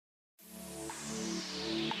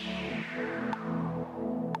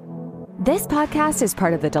This podcast is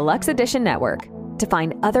part of the Deluxe Edition Network. To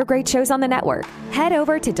find other great shows on the network, head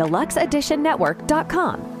over to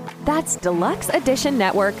deluxeeditionnetwork.com. That's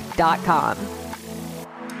deluxeeditionnetwork.com.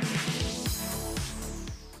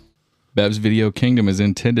 Bev's Video Kingdom is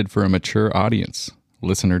intended for a mature audience.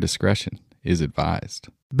 Listener discretion is advised.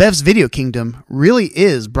 Bev's Video Kingdom really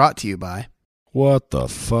is brought to you by... What the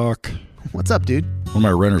fuck? What's up, dude? One of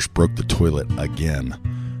my renters broke the toilet again.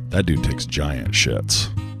 That dude takes giant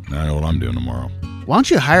shits. Now I know what I'm doing tomorrow. Why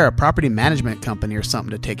don't you hire a property management company or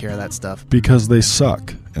something to take care of that stuff? Because they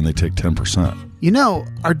suck, and they take 10%. You know,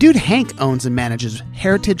 our dude Hank owns and manages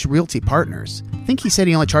Heritage Realty Partners. I think he said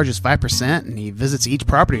he only charges 5%, and he visits each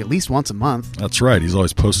property at least once a month. That's right. He's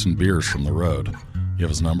always posting beers from the road. You have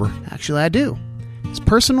his number? Actually, I do. His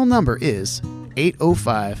personal number is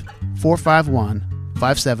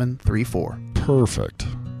 805-451-5734. Perfect.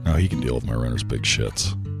 Now he can deal with my renter's big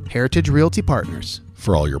shits. Heritage Realty Partners.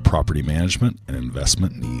 For all your property management and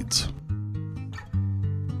investment needs.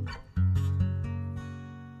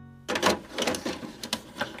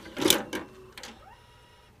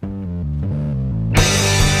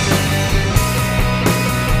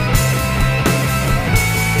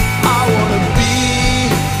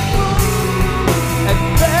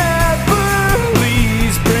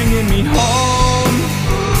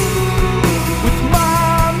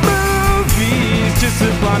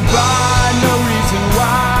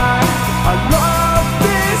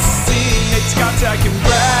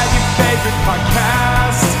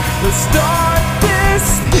 Start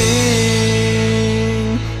this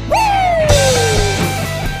thing.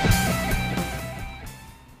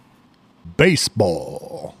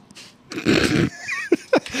 Baseball.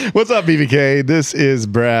 What's up, BBK? This is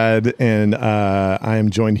Brad, and I am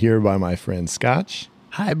joined here by my friend Scotch.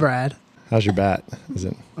 Hi, Brad. How's your bat? Is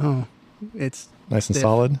it? Oh, it's nice and stiff.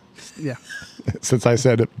 solid? Yeah. Since I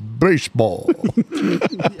said baseball.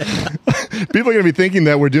 People are going to be thinking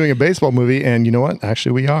that we're doing a baseball movie, and you know what?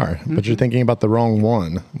 Actually, we are. Mm-hmm. But you're thinking about the wrong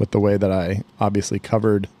one with the way that I obviously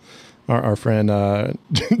covered our friend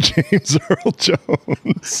James Earl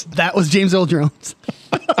Jones. That was James Earl Jones.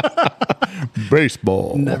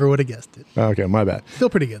 Baseball. Never would have guessed it. Okay, my bad. Still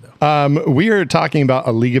pretty good, though. We are talking about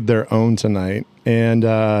A League of Their Own tonight, and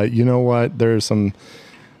you know what? There's some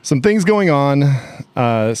things going on.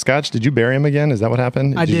 Scotch, did you bury him again? Is that what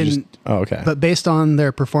happened? I didn't. Oh, okay. But based on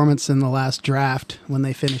their performance in the last draft, when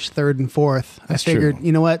they finished 3rd and 4th, I figured,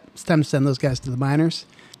 you know what? It's time to send those guys to the minors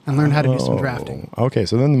and learn how to do some drafting. Okay,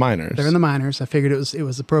 so then the minors. They're in the minors. I figured it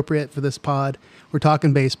was appropriate for this pod. We're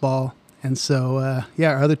talking baseball. And so,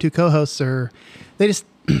 our other two co-hosts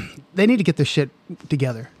they need to get their shit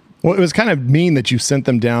together. Well, it was kind of mean that you sent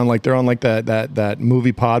them down. Like they're on like that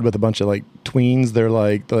movie pod with a bunch of like tweens. They're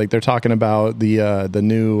like they're talking about the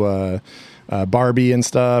new Barbie and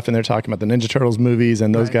stuff, and they're talking about the Ninja Turtles movies.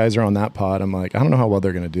 And those guys are on that pod. I'm like, I don't know how well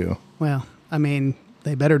they're going to do. Well, I mean,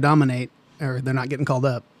 they better dominate, or they're not getting called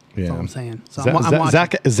up. Yeah. That's all I'm saying. So I'm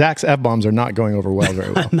watching. Zach's F-bombs are not going over well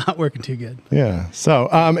very well. Not working too good. Yeah. So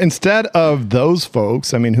instead of those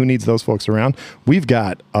folks, I mean, who needs those folks around? We've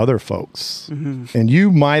got other folks. Mm-hmm. And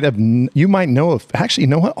you might know of, actually, you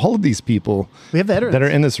know what? All of these people we have veterans that are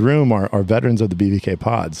in this room are veterans of the BVK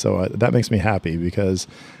pod. So that makes me happy because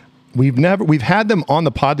we've had them on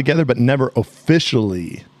the pod together, but never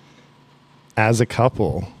officially as a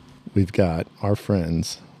couple. We've got our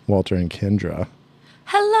friends, Walter and Kendra.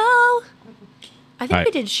 Hello. I think Hi. we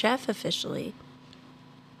did chef officially.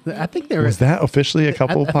 I think there Was that officially a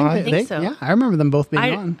couple pod? I think so. Yeah, I remember them both being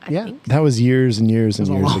I on. think That was years and years and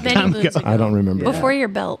It was a years long ago. time Many moons ago. I don't remember. Before your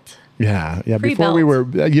belt. Yeah. Before Pre-belt. we were,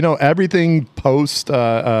 everything post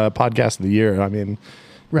podcast of the year. I mean,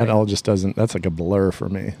 that all just doesn't. That's like a blur for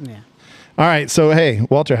me. Yeah. All right. So hey,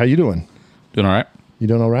 Walter, how you doing? Doing all right. You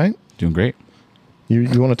doing all right? Doing great. You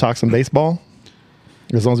want to talk some baseball?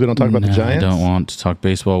 As long as we don't talk about the Giants. I don't want to talk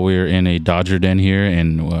baseball. We're in a Dodger den here,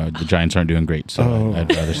 and the Giants aren't doing great. So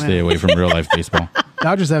I'd rather stay away from real life baseball.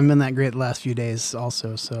 Dodgers haven't been that great the last few days,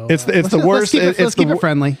 also. So It's the worst. Let's keep it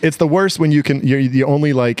friendly. It's the worst when you can. You're the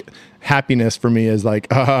only like happiness for me is like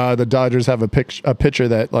the Dodgers have a pitcher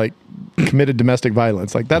that like committed domestic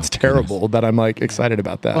violence. Like that's terrible. That I'm like excited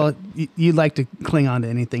about that. Well, you'd like to cling on to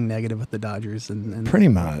anything negative with the Dodgers, and pretty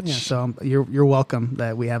much. Yeah, so you're welcome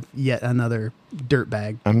that we have yet another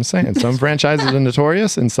dirtbag. I'm saying some franchises are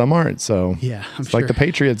notorious and some aren't. So Yeah, I'm it's like the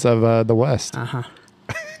Patriots of the West. Uh-huh.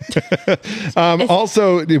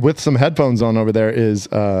 Also, with some headphones on over there is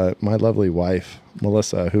my lovely wife,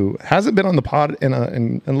 Melissa, who hasn't been on the pod in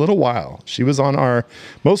a little while. She was on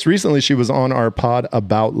most recently, she was on our pod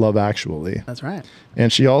about Love Actually. That's right.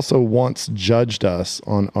 And she also once judged us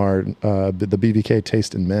on our the BBK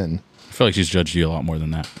Taste in Men. I feel like she's judged you a lot more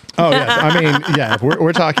than that. Oh, yes. I mean, yeah, if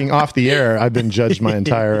we're talking off the air, I've been judged my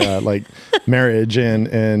entire marriage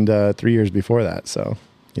and 3 years before that. So,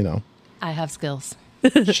 I have skills.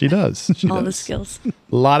 she does. She All the does. skills. A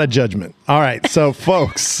lot of judgment. All right. So,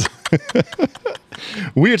 folks,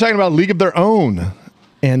 we are talking about League of Their Own.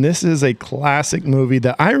 And this is a classic movie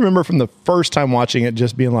that I remember from the first time watching it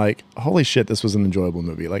just being like, holy shit, this was an enjoyable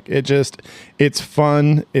movie. Like it's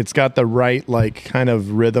fun. It's got the right kind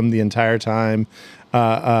of rhythm the entire time.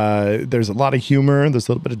 There's a lot of humor. There's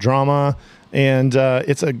a little bit of drama. And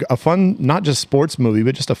it's a fun, not just sports movie,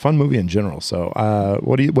 but just a fun movie in general. So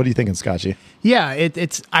what are you thinking, Scotchy? Yeah,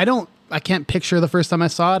 I can't picture the first time I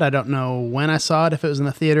saw it. I don't know when I saw it, if it was in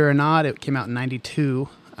the theater or not. It came out in 92.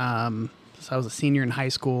 So I was a senior in high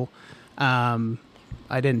school. I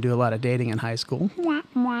didn't do a lot of dating in high school.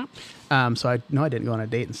 So I didn't go on a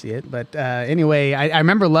date and see it. But anyway, I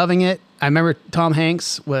remember loving it. I remember Tom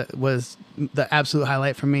Hanks was the absolute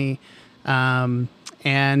highlight for me.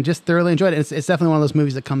 And just thoroughly enjoyed it. It's definitely one of those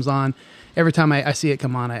movies that comes on. Every time I see it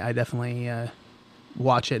come on, I definitely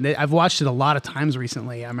watch it. And I've watched it a lot of times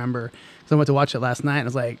recently. I remember because I went to watch it last night and I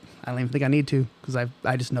was like, I don't even think I need to because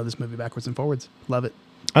I just know this movie backwards and forwards. Love it.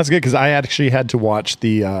 That's good because I actually had to watch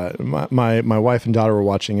my wife and daughter were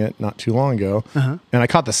watching it not too long ago, and I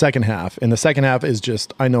caught the second half. And the second half is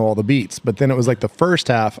just I know all the beats, but then it was like the first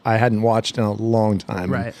half I hadn't watched in a long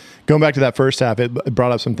time. Right. And going back to that first half, it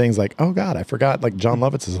brought up some things like, oh God, I forgot. Like John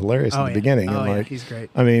Lovitz is hilarious in the beginning. Oh, and yeah, like, he's great.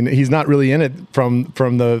 I mean, he's not really in it from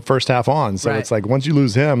the first half on. So Right. it's like once you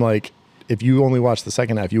lose him, like if you only watch the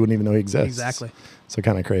second half, you wouldn't even know he exists. Exactly. So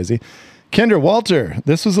kind of crazy. Kendra, Walter,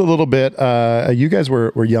 this was a little bit, you guys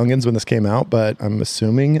were youngins when this came out, but I'm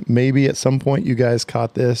assuming maybe at some point you guys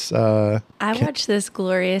caught this. I watched this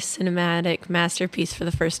glorious cinematic masterpiece for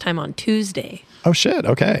the first time on Tuesday. Oh, shit.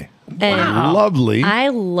 Okay. And Lovely. I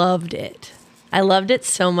loved it. I loved it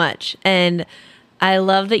so much. And I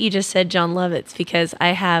love that you just said John Lovitz because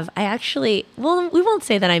we won't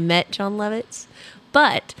say that I met John Lovitz,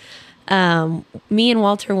 but me and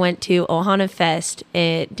Walter went to Ohana Fest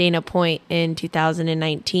at Dana Point in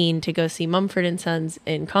 2019 to go see Mumford & Sons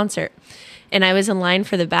in concert. And I was in line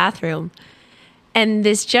for the bathroom. And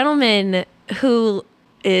this gentleman who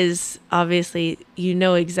is obviously, you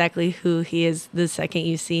know exactly who he is the second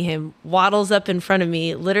you see him, waddles up in front of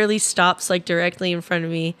me, literally stops directly in front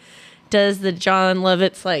of me, does the John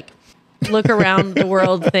Lovitz look around the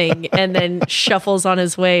world thing, and then shuffles on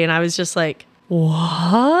his way. And I was just like,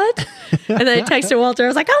 what? And then I texted Walter. I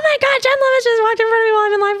was like, oh my God, John Lovitz just walked in front of me while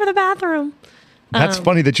I'm in line for the bathroom. That's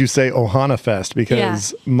funny that you say Ohana Fest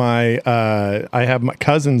because I have my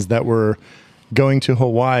cousins that were going to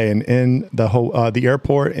Hawaii and in the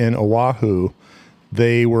airport in Oahu.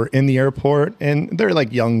 They were in the airport and they're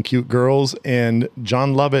like young, cute girls. And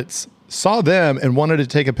John Lovitz saw them and wanted to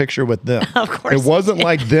take a picture with them. Of course. It wasn't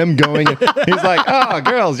like them going. He's like, oh,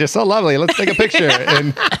 girls, you're so lovely. Let's take a picture.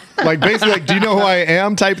 And basically do you know who I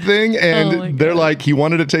am type thing. And they're like, he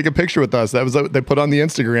wanted to take a picture with us. That was they put on the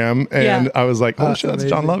Instagram. And I was like, oh, shit, that's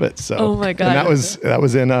John Lovitz. So, oh my God. And that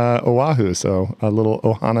was in Oahu. So a little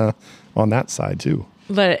Ohana on that side too.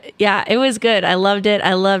 But yeah, it was good. I loved it.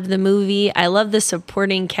 I loved the movie. I love the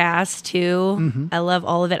supporting cast too. Mm-hmm. I love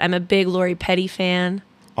all of it. I'm a big Lori Petty fan.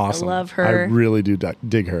 Awesome. I love her. I really do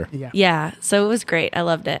dig her. Yeah. So it was great. I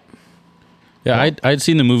loved it. Yeah, I'd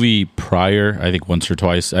seen the movie prior, I think once or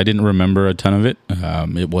twice. I didn't remember a ton of it.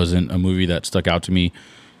 It wasn't a movie that stuck out to me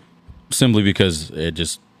simply because it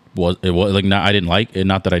was I didn't like it.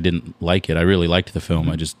 Not that I didn't like it. I really liked the film.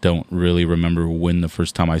 I just don't really remember when the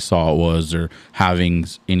first time I saw it was or having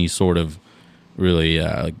any sort of really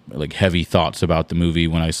heavy thoughts about the movie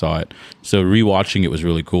when I saw it. So rewatching it was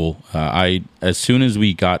really cool. As soon as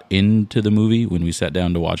we got into the movie, when we sat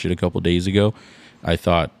down to watch it a couple days ago, I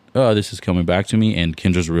thought, oh, this is coming back to me, and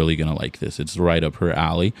Kendra's really going to like this. It's right up her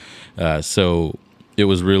alley. So it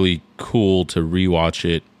was really cool to rewatch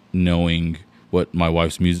it knowing what my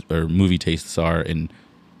wife's movie tastes are and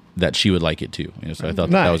that she would like it too. So I thought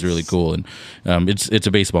that was really cool. And it's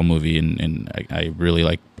a baseball movie, and I really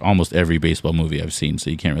like almost every baseball movie I've seen, so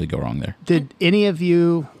you can't really go wrong there. Did any of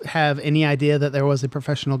you have any idea that there was a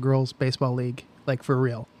professional girls baseball league, for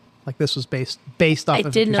real? This was based off of... I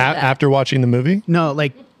did know that. After watching the movie? No,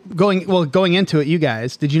 going into it, you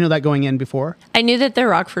guys, did you know that going in before? I knew that the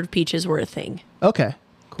Rockford Peaches were a thing. Okay.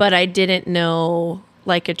 But I didn't know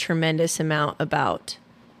like a tremendous amount about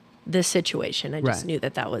this situation. I just Right. knew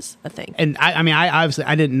that was a thing. And I mean, I obviously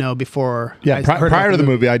I didn't know before. Yeah, I heard prior about to the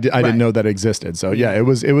movie, I Right. didn't know that existed. So yeah, it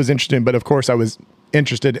was interesting. But of course, I was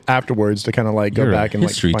interested afterwards to kind of like go You're back a and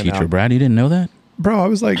history like find teacher, out. Brad. You didn't know that? Bro, I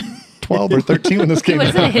was like 12 or 13 when this He came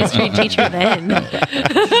wasn't a out. history teacher then.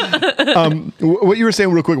 What you were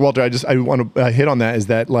saying real quick, Walter, I want to hit on that is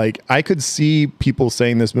that like I could see people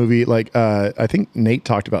saying this movie like I think Nate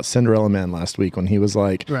talked about Cinderella Man last week when he was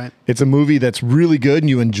like, Right. it's a movie that's really good and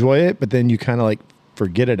you enjoy it, but then you kind of like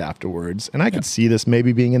forget it afterwards. And I could see this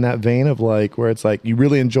maybe being in that vein of like where it's like you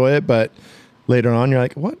really enjoy it, but later on you're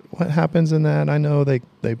like, what happens in that? I know they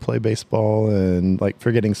play baseball and like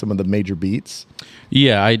forgetting some of the major beats.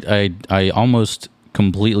 Yeah, I almost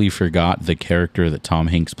completely forgot the character that Tom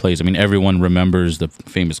Hanks plays. I mean, everyone remembers the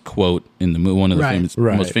famous quote in the movie, one of the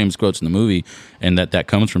Right. most famous quotes in the movie, and that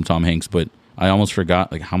comes from Tom Hanks. But I almost forgot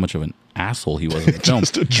like how much of an asshole he was in the film.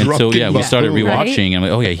 Just a And so drunken yeah, we started buffoon. rewatching, and I'm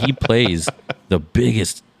like, oh yeah, he plays the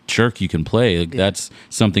biggest jerk you can play. Like, that's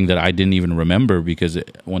something that I didn't even remember because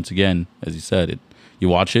once again, as you said, you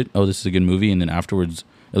watch it, oh, this is a good movie, and then afterwards,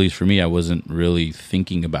 at least for me, I wasn't really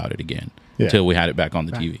thinking about it again until we had it back on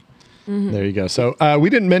the TV. There you go. So we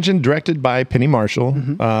didn't mention directed by Penny Marshall,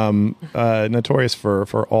 notorious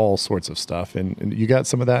for all sorts of stuff. And you got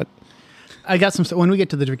some of that? I got some. When we get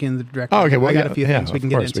to the drinking the director, Oh, okay. Well, I got yeah, a few yeah, things we of can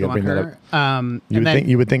get course, we into gotta on bring that her.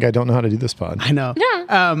 You would think I don't know how to do this pod. I know.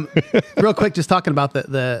 Real quick, just talking about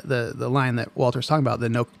the line that Walter's talking about.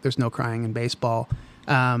 There's no crying in baseball.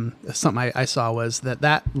 Something I saw was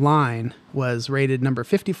that line was rated number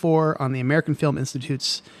 54 on the American Film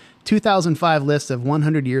Institute's 2005 list of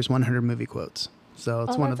 100 years, 100 movie quotes. So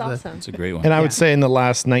it's one of the. Awesome. It's a great one. And I would say in the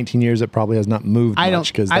last 19 years, it probably has not moved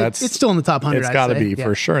much because it's still in the top 100. It's I'd got to say. be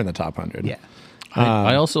for sure in the top 100. Yeah.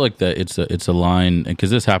 I also like that it's a line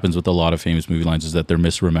because this happens with a lot of famous movie lines is that they're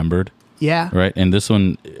misremembered, Yeah. right? And this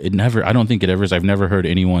one, I don't think it ever is. I've never heard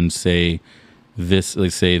anyone say this,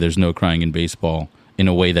 like say there's no crying in baseball in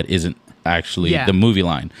a way that isn't actually the movie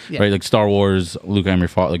line, right? Like Star Wars, Luke, I'm your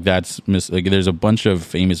father. Like like there's a bunch of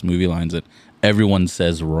famous movie lines that everyone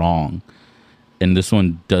says wrong. And this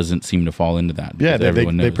one doesn't seem to fall into that. Yeah,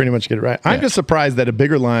 everyone knows. they pretty much get it right. I'm just surprised that a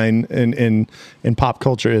bigger line in pop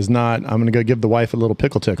culture is not, I'm going to go give the wife a little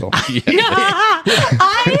pickle tickle.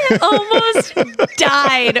 I almost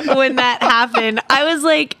died when that happened. I was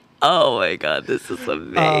like, oh my God, this is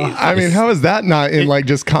amazing. I mean, how is that not in like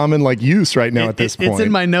just common like use right now at this point? It's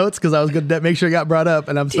in my notes because I was going to make sure it got brought up,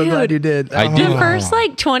 and I'm so glad you did. I The do. first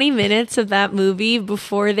like 20 minutes of that movie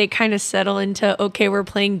before they kind of settle into, okay, we're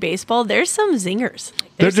playing baseball, there's some zingers.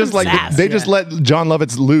 They're There's just some like sass. they just let John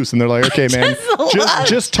Lovitz loose, and they're like, "Okay, man,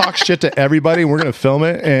 just talk shit to everybody, and we're gonna film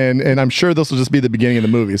it." And I'm sure this will just be the beginning of the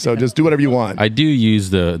movie. So just do whatever you want. I do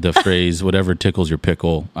use the phrase "whatever tickles your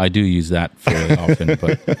pickle." I do use that fairly often,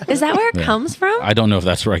 but Is that where it comes from? I don't know if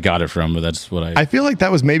that's where I got it from, but that's what I feel like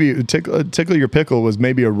that was maybe tickle your pickle was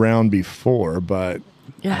maybe around before, but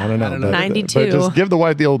Yeah, I don't know. But 92. just give the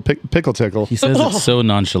wife the old pickle tickle. He says it so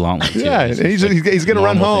nonchalantly. Too. Yeah, and he's gonna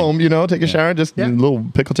run normal home, take a shower, just a little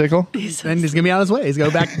pickle tickle. and he's going to be on his way. He's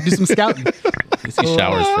going to go back and do some scouting. He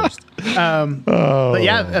showers first. But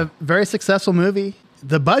yeah, a very successful movie.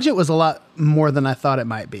 The budget was a lot more than I thought it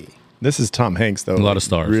might be. This is Tom Hanks, though. A lot of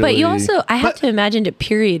stars. Really, But you also, I have to imagine to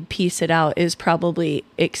period piece it out is probably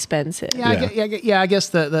expensive. Yeah, I guess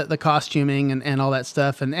the costuming and all that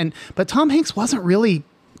stuff, but Tom Hanks wasn't really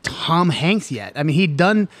Tom Hanks yet. I mean, he'd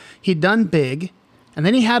done Big, and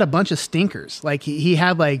then he had a bunch of stinkers. Like he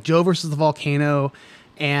had like Joe versus the Volcano,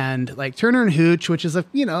 and like Turner and Hooch, which is I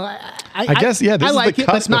guess this is like the it,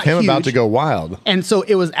 but cusp it's of not him about to huge. go wild. And so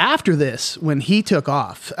it was after this when he took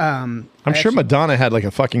off. I'm sure Madonna had like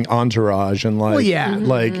a fucking entourage, and like,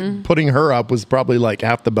 like putting her up was probably like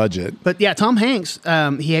half the budget. But yeah, Tom Hanks,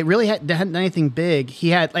 he really hadn't done anything big. He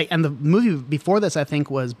had and the movie before this, I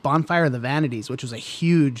think, was Bonfire of the Vanities, which was a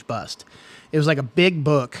huge bust. It was like a big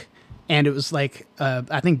book, and it was like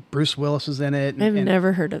I think Bruce Willis was in it. I've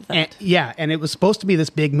never heard of that. And it was supposed to be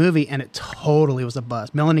this big movie, and it totally was a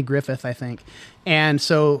bust. Melanie Griffith, I think, and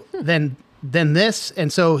so then this,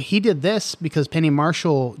 and so he did this because Penny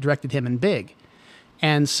Marshall directed him in Big,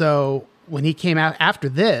 and so when he came out after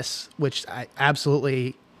this, which I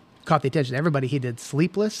absolutely caught the attention of everybody, he did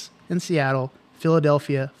Sleepless in Seattle,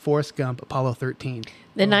 Philadelphia, Forrest Gump, Apollo 13.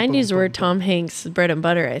 The 90s were Tom Hanks' bread and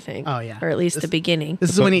butter, I think. Oh, yeah. Or at least the beginning. This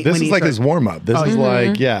is when he. This when is he like started- his warm up. This is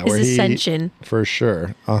like His where ascension. he for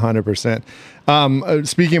sure, 100%.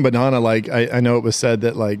 Speaking of Madonna, like I know it was said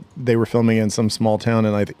that like they were filming in some small town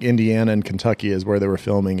in like Indiana and Kentucky is where they were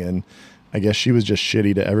filming, and I guess she was just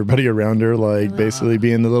shitty to everybody around her, like basically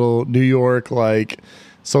being the little New York like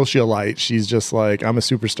socialite. She's just like, I'm a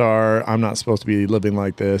superstar. I'm not supposed to be living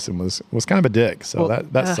like this, and was kind of a dick. So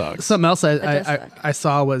that sucks. Something else I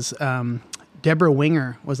saw was Deborah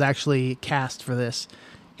Winger was actually cast for this,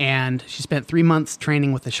 and she spent 3 months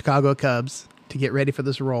training with the Chicago Cubs to get ready for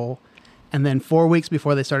this role. And then 4 weeks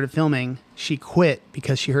before they started filming, she quit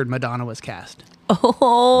because she heard Madonna was cast.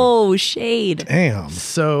 Oh, shade. Damn.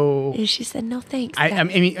 So And she said, no, thanks. I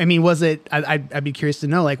mean, was it? I'd be curious to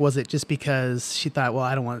know. Like, was it just because she thought, well,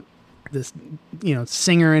 I don't want this,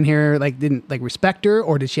 singer in here, like, didn't like respect her,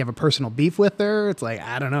 or did she have a personal beef with her? It's like,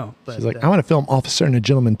 I don't know. But she's like, I want to film Officer and a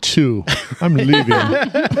Gentleman 2. I'm leaving.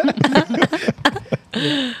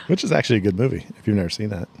 Which is actually a good movie if you've never seen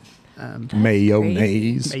that.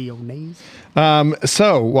 Mayonnaise.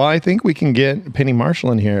 So, I think we can get Penny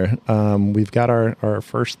Marshall in here. We've got our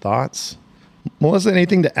first thoughts. Melissa,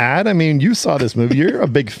 anything to add? I mean, you saw this movie. You're a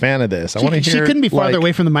big fan of this. I want to hear. She couldn't be farther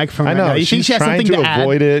away from the microphone. I know. Right now. She's trying to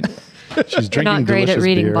avoid it. She's drinking Not great at delicious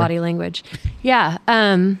reading beer. body language. Yeah.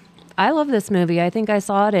 I love this movie. I think I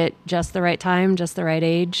saw it at just the right time, just the right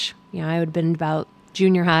age. I would have been about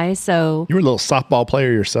junior high. So You were a little softball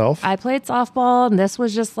player yourself. I played softball, and this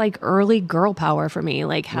was just like early girl power for me.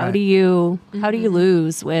 Like, how do you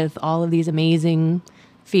lose with all of these amazing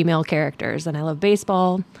female characters? And I love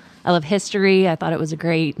baseball. I love history. I thought it was a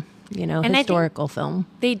great, historical film.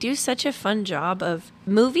 They do such a fun job of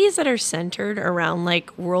movies that are centered around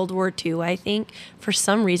like World War II. I think for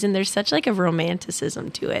some reason there's such like a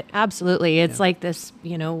romanticism to it. Absolutely. It's like this,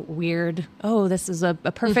 weird, this is a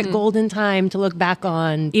perfect golden time to look back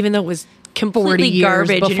on. Even though it was 40 completely years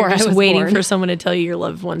garbage and before you're I just was waiting born. for someone to tell you your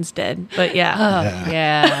loved one's dead. But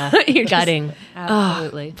Yeah. You're just- Gutting.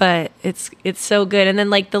 Absolutely. But it's so good. And then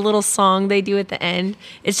like the little song they do at the end,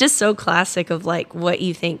 it's just so classic of like what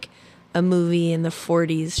you think a movie in the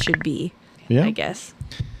 40s should be, Yeah. I guess.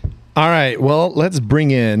 All right. Well, let's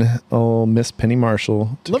bring in Miss Penny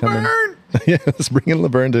Marshall to come in. Laverne! Yeah, let's bring in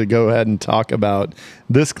Laverne to go ahead and talk about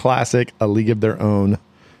this classic, A League of Their Own.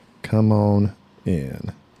 Come on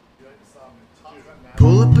in.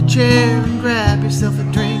 Pull up a chair and grab yourself a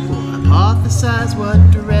drink. We'll hypothesize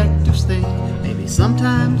what directors think. Maybe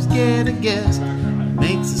sometimes get a guess.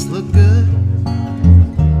 Makes us look good.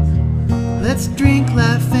 Let's drink,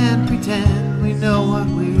 laugh, and pretend we know what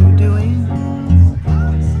we're doing.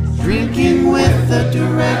 Drinking with the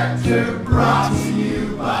director, brought to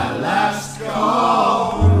you by Last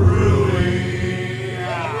Call Brewing.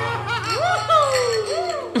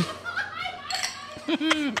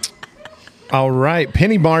 All right,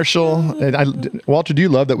 Penny Marshall. Walter, do you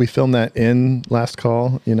love that we filmed that in Last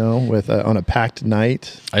Call? With on a packed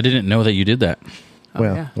night. I didn't know that you did that.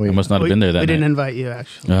 Well, I must not have been there that We night. didn't invite you,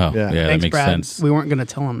 actually. Oh, Yeah. yeah, Thanks, that makes Brad. sense. We weren't going to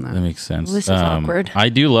tell him that. That makes sense. This is awkward. I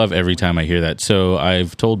do love every time I hear that. So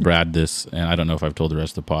I've told Brad this, and I don't know if I've told the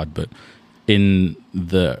rest of the pod, but in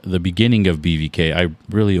the beginning of BVK, I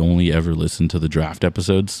really only ever listened to the draft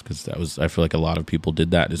episodes because I feel like a lot of people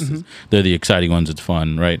did that. They're the exciting ones. It's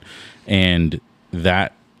fun, right? And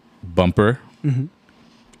that bumper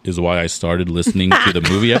is why I started listening to the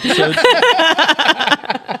movie episodes.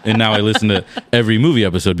 And now I listen to every movie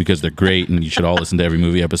episode because they're great and you should all listen to every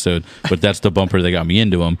movie episode. But that's the bumper that got me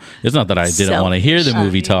into them. It's not that I didn't want to hear the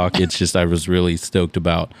movie talk. It's just I was really stoked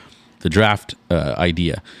about the draft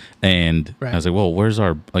idea. And I was like, well, where's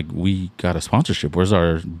our, we got a sponsorship. Where's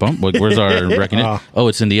our bump? Where's our recognition? Oh,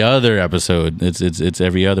 it's in the other episode. It's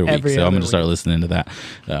every other week. So I'm going to start listening to that.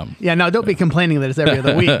 Don't be complaining that it's every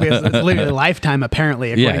other week because it's literally Lifetime,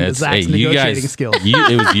 apparently, according to Zach's negotiating skills.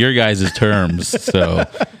 It was your guys' terms. So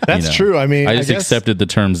that's true. I mean, I just accepted the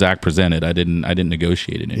terms Zach presented. I didn't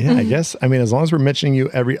negotiate it. Yeah, I guess. I mean, as long as we're mentioning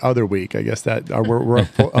you every other week, I guess that we're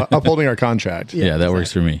upholding our contract. Yeah, that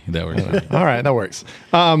works for me. That works for me. All right, that works.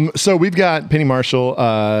 So we've got Penny Marshall,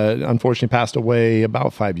 unfortunately passed away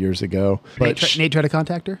about 5 years ago. But Nate tried to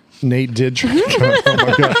contact her? Nate did try to oh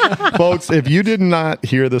my God. Folks, if you did not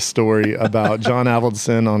hear the story about John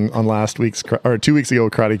Avildsen on last week's, or 2 weeks ago,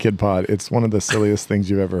 Karate Kid Pod, it's one of the silliest things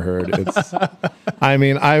you've ever heard. It's, I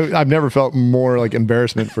mean, I've never felt more like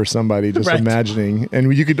embarrassment for somebody just imagining.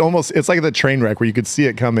 And you could almost, it's like the train wreck where you could see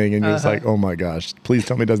it coming and you're just like, oh my gosh, please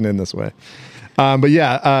tell me it doesn't end this way. So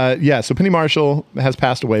Penny Marshall has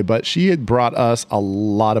passed away, but she had brought us a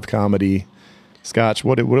lot of comedy. Scotch,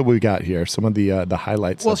 what have we got here? Some of the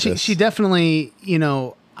highlights. Well, of this. she definitely,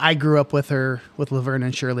 I grew up with her, with Laverne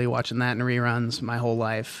and Shirley, watching that in reruns my whole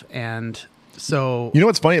life. And You know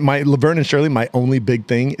what's funny? My Laverne and Shirley, my only big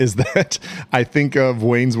thing is that I think of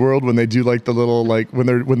Wayne's World when they do like the little like when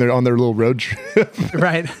they're on their little road trip,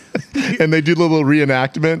 Right. and they do the little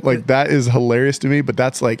reenactment. Like that is hilarious to me. But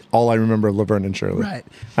that's like all I remember of Laverne and Shirley. Right.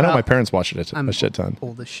 I know my parents watched it I'm a shit ton.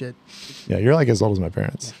 Old as shit. Yeah, you're like as old as my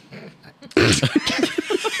parents.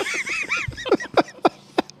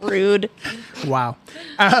 Rude. Wow.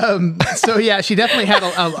 So yeah, she definitely had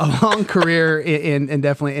a long career in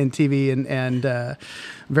definitely in TV and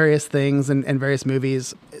various things and various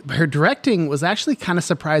movies. Her directing was actually kind of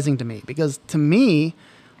surprising to me because to me,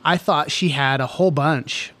 I thought she had a whole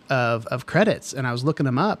bunch of credits, and I was looking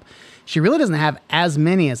them up. She really doesn't have as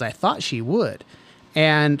many as I thought she would.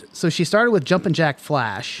 And so she started with Jumpin' Jack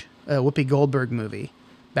Flash, a Whoopi Goldberg movie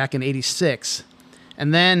back in '86.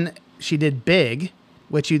 And then she did Big,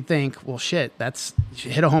 which you'd think, well, shit, she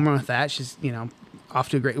hit a home run with that. She's, off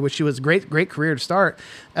to a great, which she was great career to start.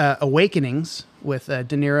 Awakenings with De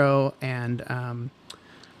Niro and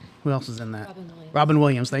who else was in that? Robin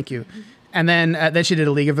Williams, thank you. And then she did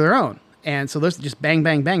A League of Their Own. And so those just bang,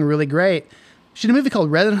 bang, bang, really great. She did a movie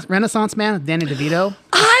called Renaissance Man with Danny DeVito.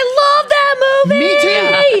 I love that movie. Me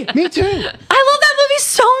too. Me too. I love that movie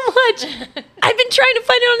so much. I've been trying to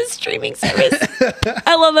find it on a streaming service.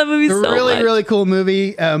 I love that movie so much. Really cool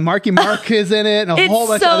movie. Marky Mark is in it, and a whole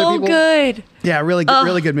bunch of other people. It's so good. Yeah, really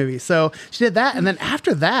good movie. So she did that, and then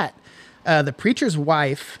after that, The Preacher's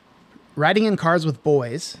Wife, Riding in Cars with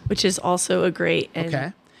Boys, which is also a great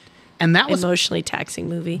and that was emotionally taxing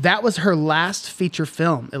movie. That was her last feature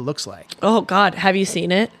film. It looks like. Oh God, have you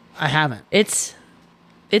seen it? I haven't. It's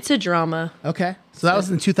a drama. Okay, so that was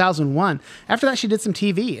in 2001. After that, she did some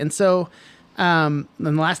TV, and so then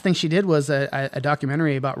the last thing she did was a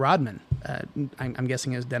documentary about Rodman. I'm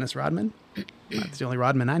guessing it was Dennis Rodman. That's the only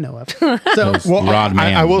Rodman I know of. So, Rodman.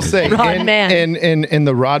 I will say, Rodman. in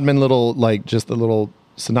the Rodman little, like just the little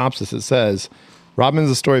synopsis, it says, Rodman is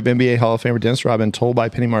the story of NBA Hall of Famer Dennis Rodman, told by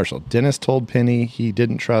Penny Marshall. Dennis told Penny he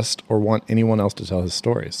didn't trust or want anyone else to tell his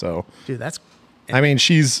story. So, dude, that's. I mean,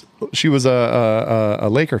 she was a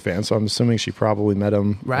Laker fan, so I'm assuming she probably met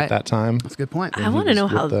him at that time. That's a good point. I want to know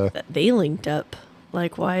how they linked up.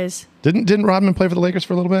 Like, why is didn't Rodman play for the Lakers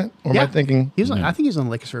for a little bit? Or am I thinking he was? I think he was on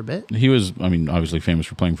the Lakers for a bit. He was, I mean, obviously famous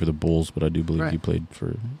for playing for the Bulls, but I do believe he played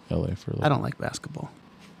for LA for a little. I don't like basketball.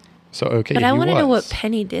 So okay, but I want to know what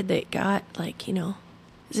Penny did that got because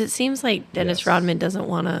it seems like Dennis Rodman doesn't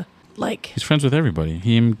want to He's friends with everybody.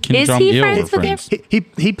 He and Kim Is Jong he Il friends were with friends.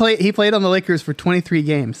 He played on the Lakers for 23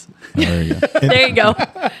 games. Oh, there you go. There you go.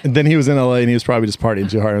 And then he was in LA and he was probably just partying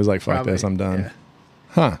too hard. I was like, fuck this, I'm done. Yeah.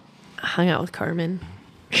 Huh. Hung out with Carmen.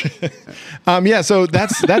 So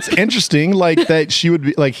that's interesting. Like that she would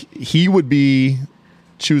be like he would be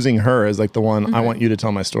choosing her as like the one I want you to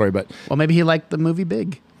tell my story. But maybe he liked the movie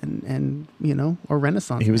Big and or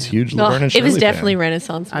Renaissance. He was Man. huge. Laverne and It was Shirley definitely fan.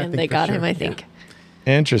 Renaissance Man. They got him, I think.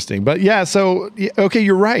 Interesting. But yeah, so okay,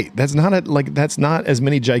 you're right. That's not as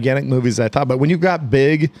many gigantic movies as I thought. But when you've got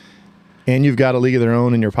Big and you've got A League of Their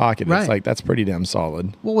Own in your pocket, it's like that's pretty damn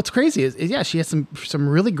solid. Well, what's crazy is she has some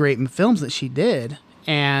really great films that she did,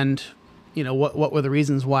 and what were the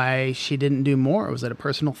reasons why she didn't do more? Was it a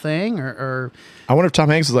personal thing, or I wonder if Tom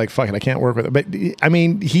Hanks was like, "Fuck it, I can't work with it." But I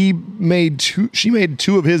mean, she made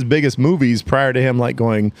two of his biggest movies prior to him like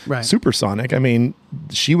going supersonic. I mean,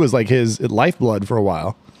 she was like his lifeblood for a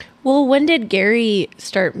while. Well, when did Gary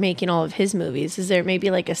start making all of his movies? Is there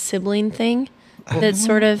maybe like a sibling thing that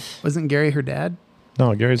sort of wasn't Gary her dad?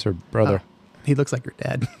 No, Gary's her brother. He looks like her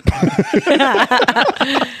dad.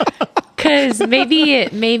 Because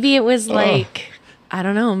maybe it was like I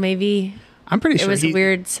don't know. Maybe I'm pretty sure it was a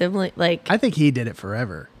weird sibling. Like I think he did it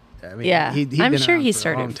forever. I mean, yeah, I'm sure he for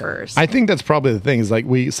started first. I think that's probably the thing. Is like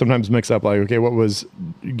we sometimes mix up like, okay, what was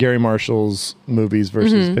Gary Marshall's movies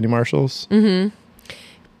versus Penny Marshall's? Mm-hmm.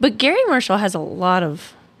 But Gary Marshall has a lot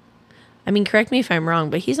of. I mean, correct me if I'm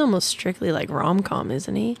wrong, but he's almost strictly like rom-com,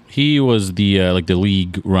 isn't he? He was the the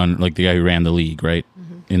league run, like the guy who ran the league, right?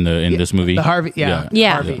 In this movie, the Harvey,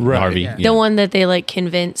 Harvey, Harvey. Yeah. The one that they like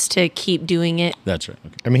convinced to keep doing it. That's right.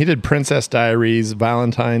 Okay. I mean, he did Princess Diaries,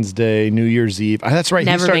 Valentine's Day, New Year's Eve. That's right.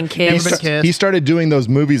 Never Been Kissed. He started doing those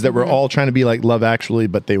movies that were all trying to be like Love Actually,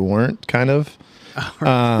 but they weren't, kind of.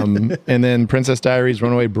 And then Princess Diaries,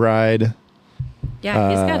 Runaway Bride.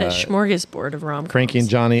 Yeah, he's got a smorgasbord of rom-coms. Frankie and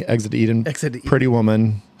Johnny, Exit to Eden, Pretty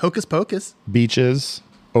Woman, Hocus Pocus, Beaches,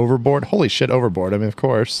 Overboard. Holy shit, Overboard. I mean, of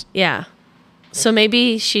course. Yeah. So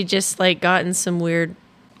maybe she just like got in some weird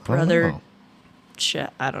brother shit.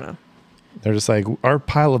 I don't know. They're just like, our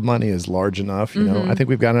pile of money is large enough. You know, I think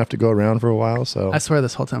we've got enough to go around for a while. So I swear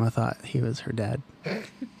this whole time I thought he was her dad.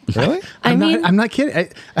 Really? I'm not kidding.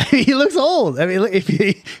 He looks old. I mean, if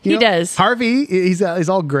he does. Harvey, he's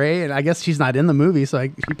all gray, and I guess she's not in the movie, so she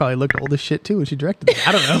probably looked old as shit too when she directed it.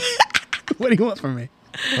 I don't know. What do you want from me?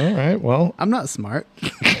 All right. Well, I'm not smart.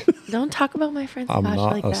 Don't talk about my friend's I'm Scotch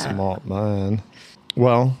not like a that. smart man.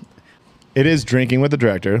 Well, it is Drinking with the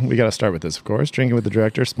Director. We got to start with this, of course. Drinking with the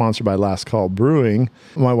Director, sponsored by Last Call Brewing.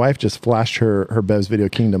 My wife just flashed her Bev's Video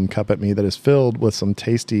Kingdom cup at me that is filled with some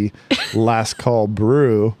tasty Last Call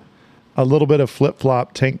brew, a little bit of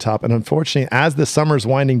flip-flop tank top, and unfortunately, as the summer's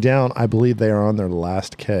winding down, I believe they are on their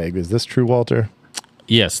last keg. Is this true, Walter?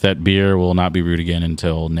 Yes, that beer will not be brewed again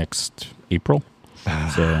until next April.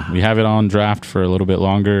 So we have it on draft for a little bit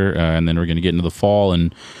longer, and then we're going to get into the fall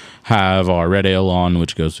and have our red ale on,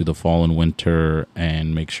 which goes through the fall and winter,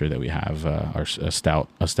 and make sure that we have a stout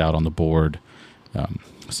on the board.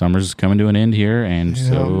 Summer's coming to an end here, and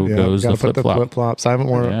so goes the flip flop. Flip flops. I haven't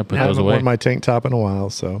worn my tank top in a while.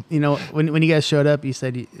 So You know, when you guys showed up, you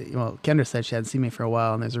said, Kendra said she hadn't seen me for a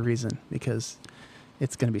while, and there's a reason, because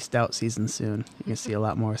it's going to be stout season soon. You can see a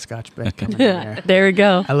lot more Scotch Beck coming in there. There we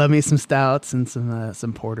go. I love me some stouts and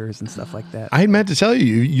some porters and stuff like that. I meant to tell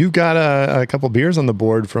you've got a couple beers on the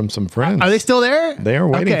board from some friends. Are they still there? They are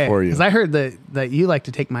waiting for you. Because I heard that you like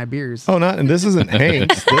to take my beers. Oh, and this isn't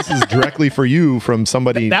Hank's. This is directly for you from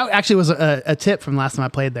somebody. That actually was a tip from last time I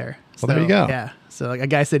played there. Well, there you go. Yeah. So like a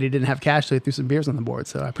guy said he didn't have cash, so he threw some beers on the board.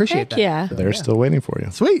 So I appreciate Heck that. yeah. So, They're still waiting for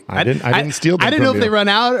you. Sweet. I didn't steal them. I didn't know from if they you. run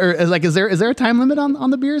out, or is there a time limit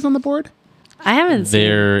on the beers on the board? I haven't seen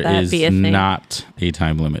There that is be a thing. not a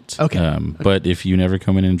time limit. Okay. But if you never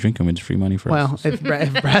come in and drink them, it's free money for Well, us. if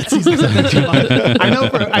Brad sees something too much,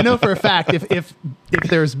 I know for a fact if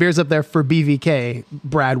there's beers up there for BVK,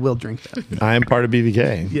 Brad will drink them. I am part of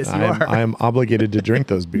BVK. Yes, you are. I am obligated to drink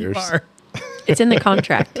those beers. You are. It's in the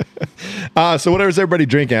contract. So what is everybody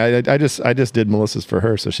drinking? I just did Melissa's for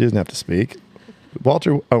her, so she doesn't have to speak.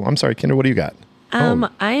 Walter, I'm sorry, Kendra, what do you got?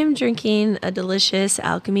 I am drinking a delicious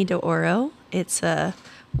Alchemy de Oro. It's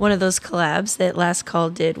one of those collabs that Last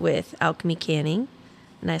Call did with Alchemy Canning.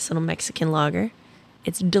 Nice little Mexican lager.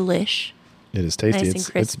 It's delish. It is tasty. Nice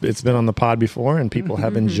and crispy. It's been on the pod before, and people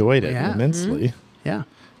have enjoyed it Yeah. immensely. Yeah.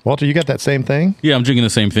 Walter, you got that same thing? Yeah, I'm drinking the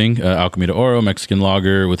same thing. Alchemy de Oro, Mexican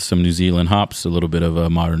lager with some New Zealand hops, a little bit of a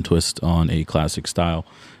modern twist on a classic style.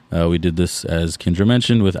 We did this, as Kendra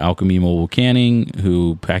mentioned, with Alchemy Mobile Canning,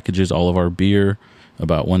 who packages all of our beer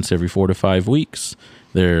about once every 4 to 5 weeks.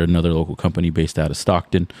 They're another local company based out of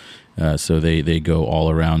Stockton. So they go all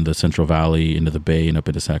around the Central Valley, into the Bay, and up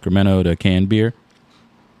into Sacramento to can beer.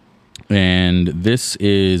 And this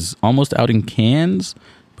is almost out in cans,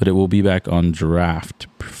 but it will be back on draft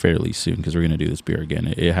fairly soon because we're going to do this beer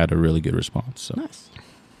again. It had a really good response. So. Nice.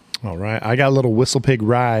 All right. I got a little Whistle Pig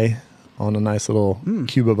rye on a nice little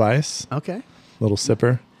cube of ice. Okay. Little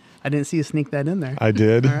sipper. I didn't see you sneak that in there. I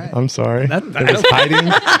did. All right. I'm sorry. That- It was hiding,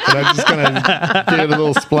 but I'm just going to give it a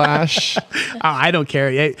little splash. I don't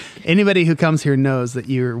care. Anybody who comes here knows that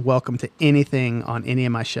you're welcome to anything on any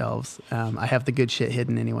of my shelves. I have the good shit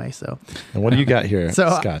hidden anyway. So, And what do you got here,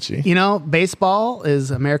 so Scotchy? baseball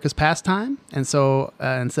is America's pastime, and so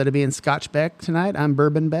instead of being Scotch Beck tonight, I'm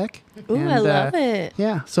Bourbon Beck. Ooh, And, I love it.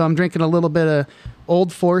 Yeah, so I'm drinking a little bit of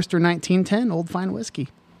Old Forester 1910 Old Fine Whiskey,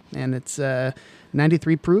 and it's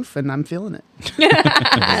 93 proof, and I'm feeling it.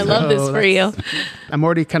 I love this for you. I'm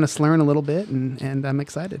already kind of slurring a little bit, and I'm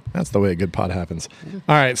excited. That's the way a good pod happens.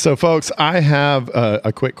 All right. So, folks, I have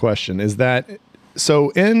a quick question. Is that so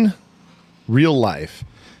in real life,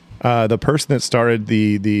 the person that started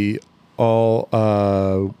the all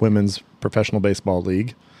women's professional baseball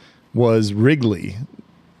league was Wrigley.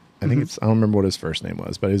 I think I don't remember what his first name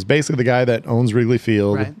was, but it's basically the guy that owns Wrigley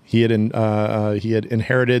Field. Right. He had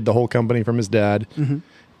inherited the whole company from his dad,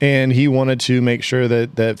 and he wanted to make sure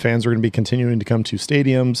that fans were going to be continuing to come to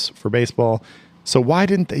stadiums for baseball. So why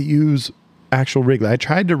didn't they use actual Wrigley? I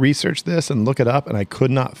tried to research this and look it up, and I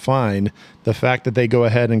could not find the fact that they go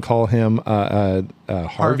ahead and call him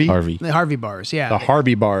Harvey. Harvey. The Harvey bars, yeah. The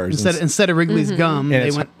Harvey bars. Instead of Wrigley's gum, and they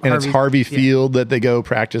it's, went and it's Harvey yeah. Field that they go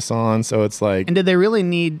practice on. So it's like, And did they really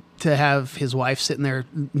need to have his wife sitting there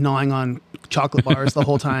gnawing on chocolate bars the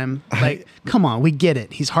whole time? Like, come on, we get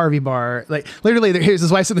it. He's Harvey Bar. Like, literally, here's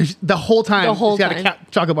his wife sitting there the whole time. The whole he's got time.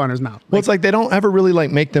 a chocolate bar in his mouth. well, it's like they don't ever really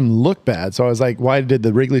like make them look bad. So I was like, why did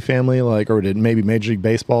the Wrigley family or did maybe Major League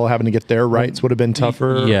Baseball having to get their rights would have been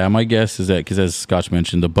tougher? Yeah, my guess is that because, as Scotch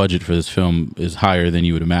mentioned, the budget for this film is higher than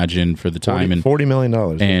you would imagine for the time, $40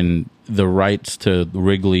 million. and the rights to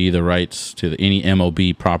Wrigley, the rights to any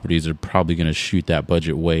MLB properties are probably going to shoot that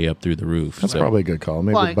budget way up through the roof. That's probably a good call.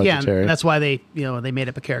 Maybe Well, yeah, budgetary. that's why they made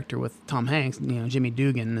up a character with Tom Hanks. Jimmy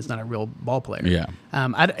Dugan is not a real ball player. Yeah. I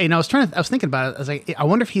was thinking about it. I was like, I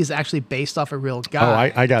wonder if he's actually based off a real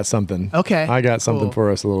guy. Oh, I got something. Okay, I got something cool.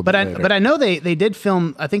 for us a little bit later. But I know they did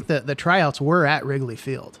film. I think the tryouts were at Wrigley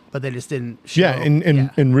Field, but they just didn't show. Yeah,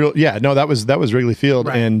 in real. Yeah, no, that was Wrigley Field,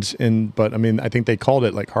 Right. but I mean, I think they called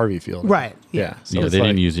it like Harvey Field. Right. Yeah. So Yeah, it's they like,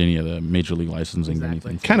 didn't use any of the major league licensing or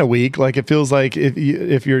anything. kind of weak. Like it feels like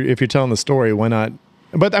if you're telling the story, why not?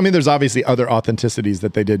 But I mean, there's obviously other authenticities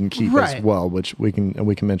that they didn't keep Right. as well, which we can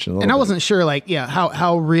mention a little. And I bit. wasn't sure, like,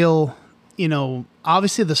 how real.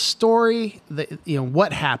 Obviously the story,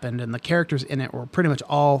 what happened, and the characters in it were pretty much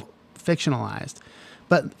all fictionalized.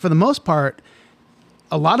 But for the most part,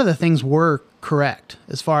 a lot of the things were correct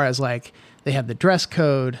as far as like they had the dress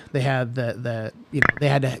code, they had they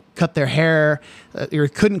had to cut their hair, or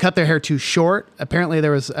couldn't cut their hair too short. Apparently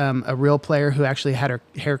there was a real player who actually had her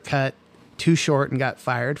hair cut too short and got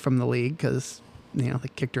fired from the league because they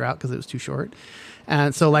kicked her out because it was too short.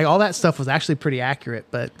 And so like all that stuff was actually pretty accurate,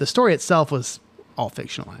 but the story itself was all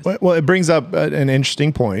fictionalized. Well, it brings up an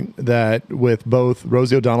interesting point that with both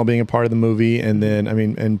Rosie O'Donnell being a part of the movie, and then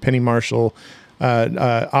and Penny Marshall,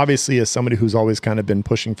 obviously as somebody who's always kind of been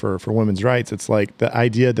pushing for women's rights, it's like the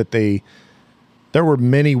idea that there were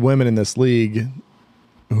many women in this league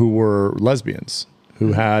who were lesbians,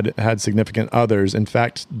 who had significant others. In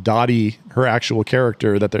fact, Dottie, her actual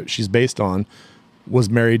character that she's based on, was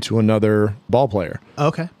married to another ball player.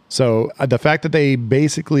 Okay. So the fact that they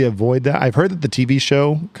basically avoid that, I've heard that the TV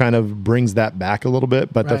show kind of brings that back a little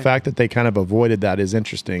bit, but the Right. fact that they kind of avoided that is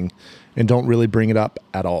interesting and don't really bring it up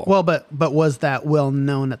at all. Well, but was that well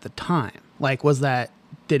known at the time? Like,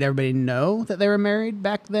 did everybody know that they were married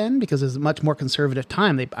back then? Because it was a much more conservative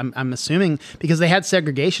time. I'm assuming because they had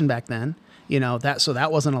segregation back then. That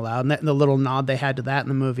wasn't allowed. And the little nod they had to that in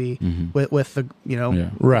the movie with the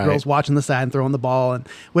Right. girls watching the side and throwing the ball, and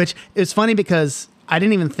which is funny because I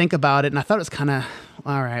didn't even think about it, and I thought it was kind of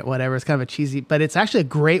all right, whatever. It's kind of a cheesy, but it's actually a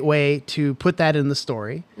great way to put that in the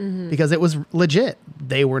story because it was legit.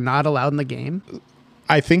 They were not allowed in the game.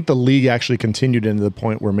 I think the league actually continued into the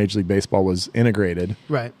point where Major League Baseball was integrated.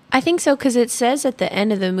 Right. I think so because it says at the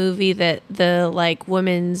end of the movie that the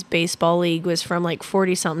women's baseball league was from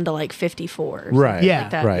 40 something to 54. or Right. something Yeah.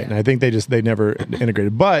 like that. Right. And I think they never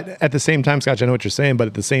integrated. But at the same time, Scotch, I know what you're saying, but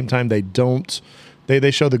at the same time, they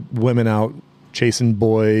show the women out chasing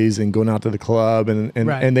boys and going out to the club and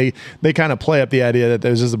Right. and they kind of play up the idea that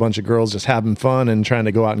there's just a bunch of girls just having fun and trying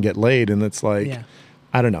to go out and get laid. And it's like, Yeah.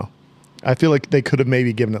 I don't know. I feel like they could have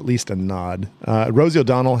maybe given at least a nod. Rosie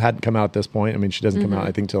O'Donnell hadn't come out at this point. I mean, she doesn't come out,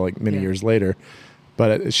 I think, till many years later.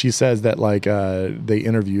 But she says that they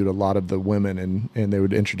interviewed a lot of the women and they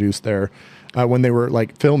would introduce their, when they were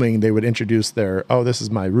filming, they would introduce their, this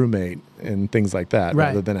is my roommate and things like that, Right.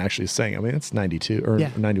 rather than actually saying, I mean, it's 92 or Yeah.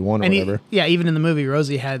 91 or And whatever. even in the movie,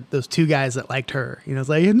 Rosie had those two guys that liked her. It's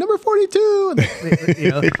like number 42. And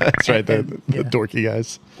That's right. The yeah. dorky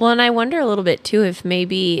guys. Well, and I wonder a little bit too if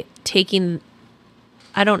maybe taking,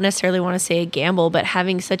 I don't necessarily want to say a gamble, but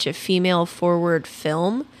having such a female forward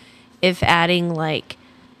film, if adding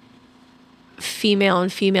female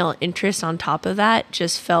and female interest on top of that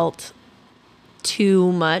just felt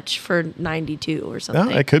too much for 92 or something.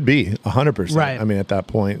 No, it could be 100%. Right. I mean, at that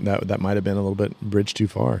point, that might have been a little bit bridge too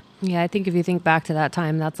far. Yeah, I think if you think back to that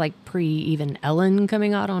time, that's pre even Ellen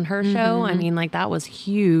coming out on her show. I mean, that was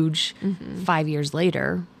huge 5 years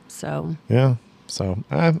later. So Yeah. So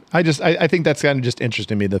I think that's kind of just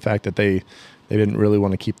interesting to me, the fact that they didn't really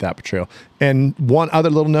want to keep that portrayal. And one other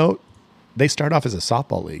little note, they start off as a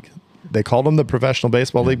softball league. They called them the Professional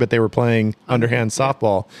Baseball League, but they were playing underhand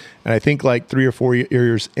softball. And I think 3 or 4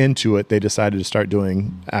 years into it, they decided to start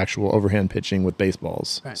doing actual overhand pitching with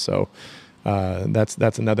baseballs. Right. So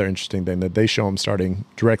that's another interesting thing, that they show them starting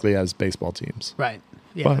directly as baseball teams. Right.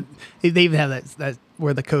 Yeah. But- They even have that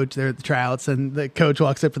where the coach, they're at the tryouts, and the coach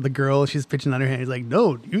walks up to the girl. She's pitching underhand. He's like,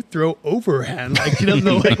 "No, you throw overhand." She doesn't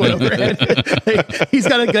know what overhand. He's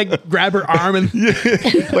got to grab her arm and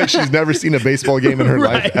She's never seen a baseball game in her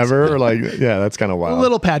life Right. ever. That's kind of a wild.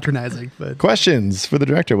 little patronizing, but Questions for the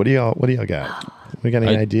director. What do y'all got? We got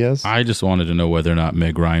any ideas? I just wanted to know whether or not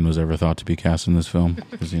Meg Ryan was ever thought to be cast in this film,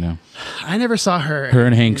 because I never saw her. her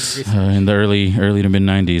and Hanks in the early to mid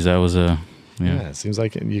 '90s. That was Yeah, it seems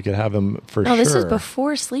like you could have them for Oh, sure. this is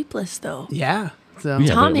before Sleepless, though. Yeah. So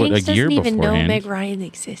Yeah, Tom but what, Hanks a year doesn't even know beforehand? Meg Ryan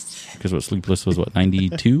exists. Because what Sleepless was,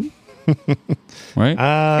 92? Right?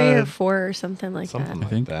 3 or 4 or something like Something that. like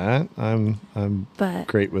think. that. I'm But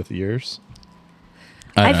great with years.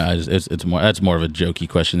 I don't know, it's more, that's more of a jokey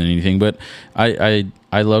question than anything, but I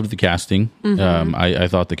loved the casting. I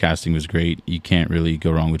thought the casting was great. You can't really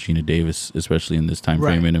go wrong with Gina Davis, especially in this time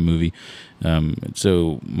frame in a movie.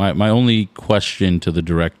 So my only question to the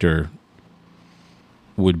director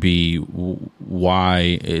would be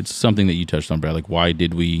why, it's something that you touched on, Brad, like why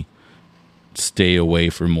did we stay away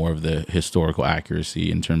from more of the historical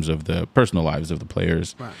accuracy in terms of the personal lives of the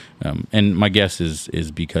players? And my guess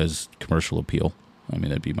is because commercial appeal. I mean,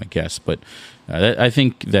 that'd be my guess. But I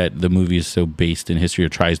think that the movie is so based in history, or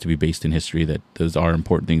tries to be based in history, that those are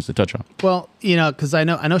important things to touch on. Well, because I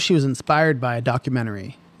know she was inspired by a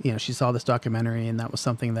documentary. She saw this documentary, and that was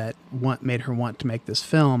something that made her want to make this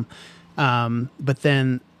film. But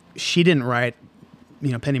then she didn't write.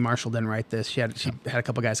 Penny Marshall didn't write this. She had a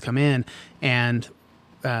couple guys come in, and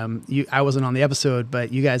I wasn't on the episode,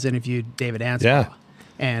 but you guys interviewed David Anspaugh. Yeah.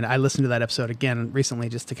 And I listened to that episode again recently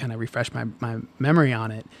just to kind of refresh my memory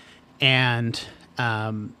on it. And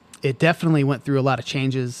it definitely went through a lot of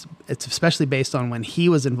changes. It's especially based on when he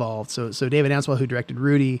was involved. So David Anspaugh, who directed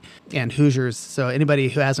Rudy and Hoosiers. So anybody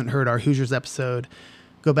who hasn't heard our Hoosiers episode,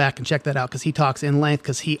 go back and check that out, because he talks in length,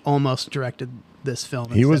 because he almost directed this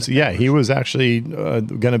film. He was actually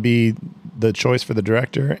going to be the choice for the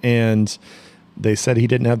director, and they said he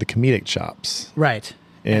didn't have the comedic chops. Right.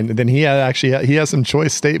 And then he has some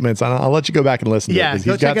choice statements. I'll let you go back and listen to it. Yeah,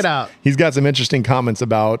 go check it out. He's got some interesting comments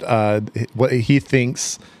about what he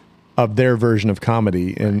thinks of their version of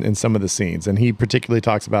comedy in some of the scenes. And he particularly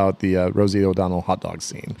talks about the Rosie O'Donnell hot dog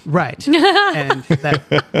scene. Right. And that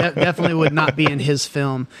definitely would not be in his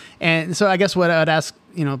film. And so I guess what I would ask,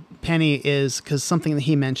 Penny, is, because something that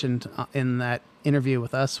he mentioned in that interview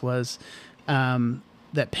with us was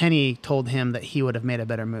that Penny told him that he would have made a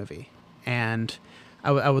better movie. And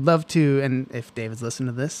I would love to, and if David's listening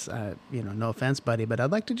to this, no offense, buddy, but I'd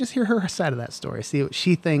like to just hear her side of that story. See what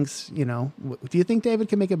she thinks. Do you think David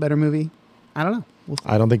can make a better movie? I don't know.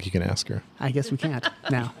 I don't think you can ask her. I guess we can't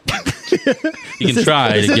now. You can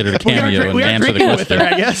try to get her to cameo and answer the question. With her,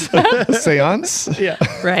 I guess. Seance? Yeah.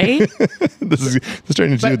 Right? This is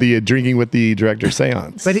turning into the drinking with the director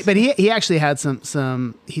seance. But he actually had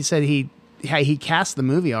some. He said he cast the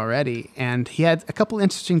movie already, and he had a couple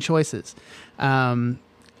interesting choices.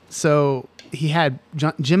 So he had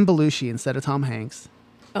Jim Belushi instead of Tom Hanks.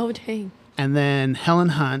 Oh, dang. And then Helen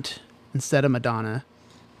Hunt instead of Madonna.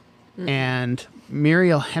 And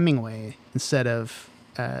Muriel Hemingway instead of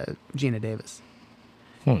Gina Davis.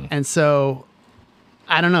 And so,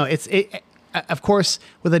 I don't know. It's of course,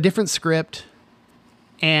 with a different script.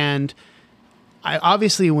 And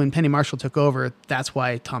obviously, when Penny Marshall took over, that's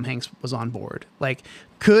why Tom Hanks was on board. Like,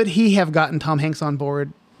 could he have gotten Tom Hanks on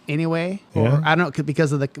board anyway? Or I don't know,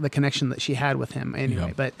 because of the connection that she had with him anyway.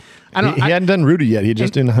 Yeah. But I don't. He hadn't done Rudy yet. He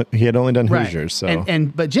had only done Hoosiers. So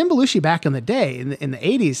but Jim Belushi back in the day in the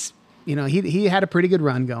 80s, he had a pretty good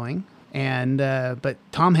run going. And but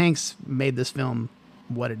Tom Hanks made this film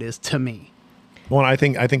what it is to me. Well, I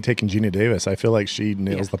think taking Gina Davis, I feel like she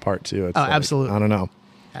nails the part too. It's absolutely. I don't know.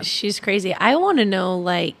 She's crazy. I want to know,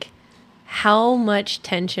 how much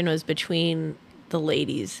tension was between the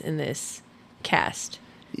ladies in this cast.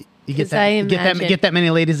 You get that many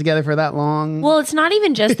ladies together for that long? Well, it's not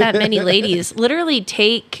even just that many ladies. Literally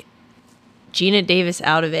take Gina Davis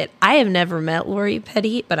out of it. I have never met Lori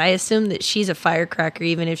Petty, but I assume that she's a firecracker,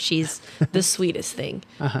 even if she's the sweetest thing.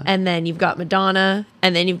 And then you've got Madonna,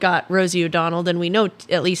 and then you've got Rosie O'Donnell, and we know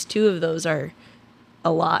at least two of those are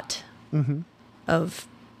a lot of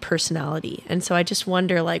personality. And so I just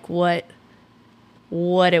wonder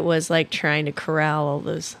what it was like trying to corral all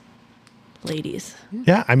those ladies.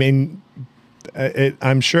 Yeah, I mean,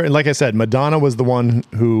 I'm sure, like I said, Madonna was the one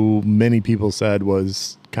who many people said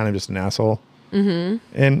was kind of just an asshole.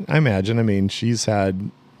 And I imagine, she's had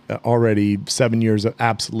already 7 years of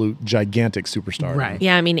absolute gigantic superstar. Right.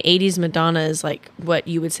 Yeah, 80s Madonna is what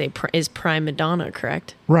you would say is prime Madonna,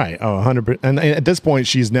 correct? Right. Oh, 100%. And at this point,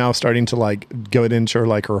 she's now starting to go into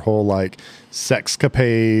her whole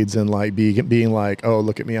sexcapades and being like, oh,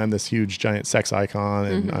 look at me, I'm this huge giant sex icon,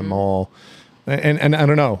 and I'm all. And I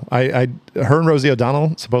don't know. Her and Rosie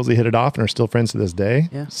O'Donnell supposedly hit it off and are still friends to this day.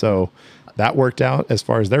 Yeah. So that worked out as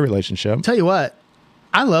far as their relationship. I'll tell you what,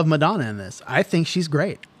 I love Madonna in this. I think she's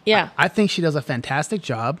great. Yeah. I think she does a fantastic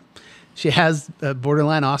job. She has a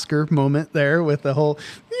borderline Oscar moment there with the whole,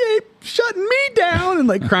 "You ain't shutting me down,"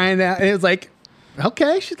 and crying out. And it was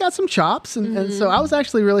okay, she's got some chops. And so I was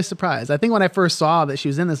actually really surprised. I think when I first saw that she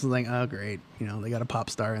was in this, I was like, oh, great. They got a pop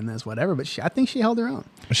star in this, whatever. But I think she held her own.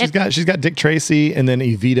 She's got Dick Tracy and then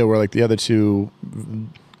Evita were the other two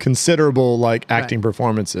considerable like acting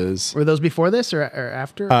performances. Were those before this or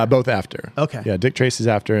after? Both after. Okay. Yeah, Dick Tracy's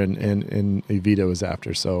after, and Evita was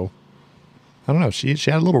after. So I don't know. She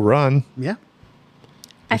had a little run. Yeah.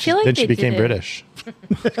 I feel like Then they she became did British.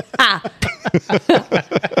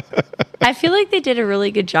 I feel like they did a really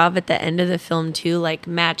good job at the end of the film too, like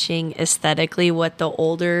matching aesthetically what the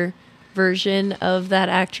older version of that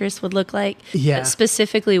actress would look like. Yeah.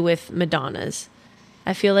 Specifically with Madonna's.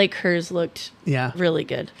 I feel like hers looked really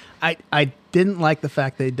good. I didn't like the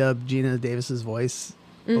fact they dubbed Gina Davis's voice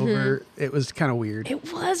over. It was kind of weird.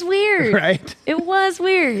 It was weird. Right? It was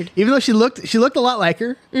weird. Even though she looked a lot like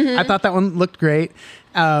her. I thought that one looked great.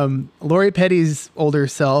 Lori Petty's older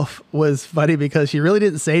self was funny because she really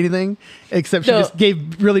didn't say anything except she just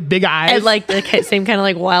gave really big eyes. And like the same kind of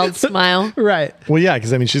like wild smile. Right. Well, yeah,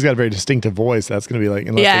 because I mean, she's got a very distinctive voice. That's going to be like,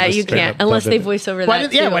 You can't unless they voice over why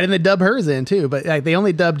that. why didn't they dub hers in too? But like, they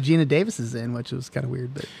only dubbed Gina Davis's in, which was kind of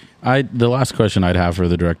weird. But The last question I'd have for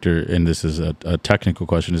the director, and this is a technical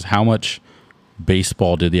question, is how much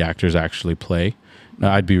baseball did the actors actually play?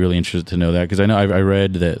 I'd be really interested to know that, because I know I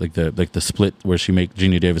read that the split where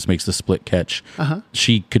Gina Davis makes the split catch.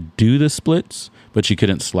 She could do the splits, but she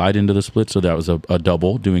couldn't slide into the split, so that was a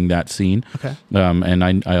double doing that scene. Okay. And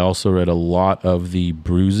I also read a lot of the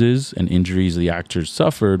bruises and injuries the actors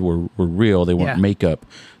suffered were real. They weren't makeup.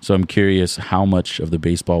 So I'm curious how much of the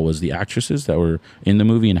baseball was the actresses that were in the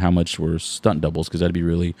movie and how much were stunt doubles, because that'd be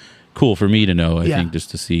really cool for me to know, I think, just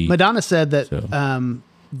to see. Madonna said that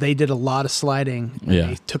they did a lot of sliding and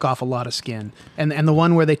they took off a lot of skin. And the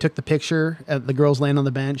one where they took the picture, the girls laying on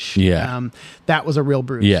the bench, that was a real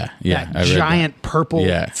bruise. That giant purple.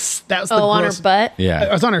 Yeah. That was the on gross, her butt? Yeah.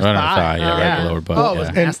 It was on her thigh. Right below her butt. Oh, it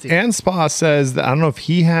was nasty. And Spa says that, I don't know if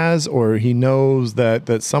he has or he knows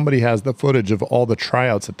that somebody has the footage of all the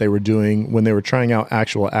tryouts that they were doing when they were trying out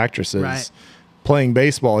actual actresses playing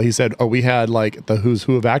baseball. He said, we had like the who's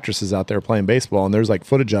who of actresses out there playing baseball, and there's like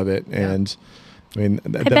footage of it. And I mean, I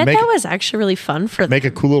bet that was actually really fun for them. Make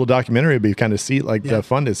a cool little documentary. It'd be kind of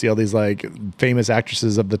fun to see all these like famous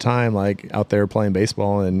actresses of the time like out there playing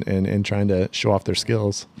baseball and trying to show off their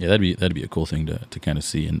skills. Yeah, that'd be a cool thing to kind of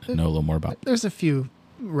see and know a little more about. There's a few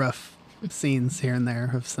rough scenes here and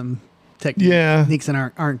there of some techniques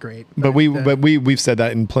that aren't great. But we've said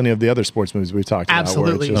that in plenty of the other sports movies we've talked about.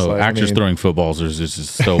 Absolutely. Actors throwing footballs is just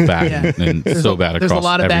so bad and so bad across every movie. There's a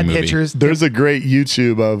lot of bad pictures. There's a great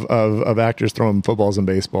YouTube of actors throwing footballs and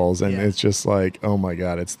baseballs, and it's just like, oh my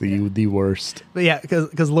god, it's the worst. But yeah,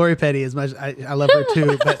 because Lori Petty, as much I love her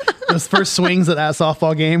too, but those first swings of that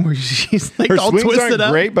softball game where she's like her all swings twisted aren't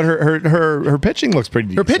up. great, but her pitching looks pretty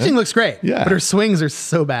decent. Her pitching looks great, yeah, but her swings are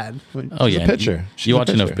so bad. She's a pitcher. You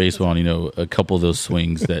watch enough baseball, and you know a couple of those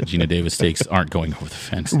swings that Gina Davis takes aren't going over the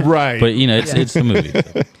fence, right? But you know it's the movie.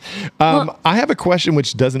 I have a question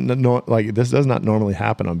which this does not normally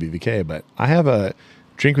happen on BVK, but I have a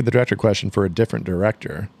drink with the director question for a different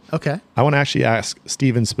director. Okay, I want to actually ask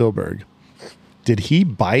Steven Spielberg: did he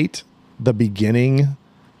bite the beginning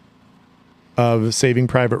of Saving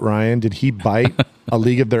Private Ryan? Did he bite A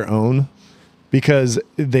League of Their Own? Because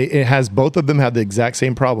both of them have the exact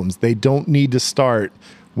same problems. They don't need to start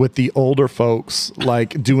with the older folks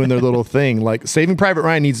like doing their little thing. Like Saving Private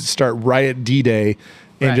Ryan needs to start right at D-Day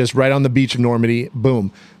and just right on the beach of Normandy.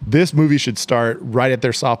 Boom. This movie should start right at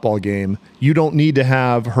their softball game. You don't need to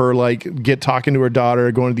have her like get talking to her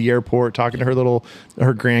daughter, going to the airport, talking to her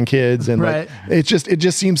grandkids, and like it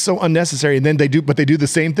just seems so unnecessary. And then they do the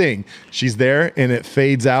same thing. She's there, and it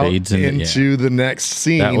fades into the next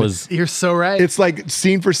scene. You're so right. It's like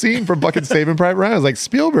scene for scene from fucking Saving Private Ryan. It's like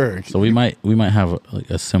Spielberg. So we might have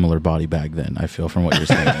a similar body bag then. I feel from what you're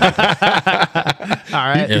saying. All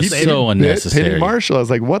right, it's so unnecessary. Penny Marshall. I was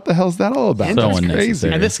like, what the hell's that all about? So That's unnecessary.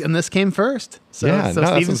 crazy. And this came first. So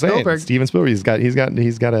Steven Spielberg. Steven Spielberg. He's got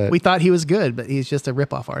a. We thought he was good, but he's just a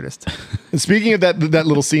ripoff artist. Speaking of that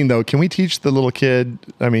little scene though, can we teach the little kid?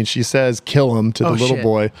 I mean, she says kill him to the little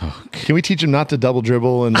boy. Can we teach him not to double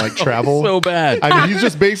dribble and like travel? So bad. I mean, he's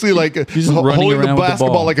just basically like holding the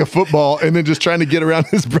basketball like a football and then just trying to get around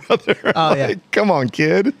his brother. Oh yeah, come on,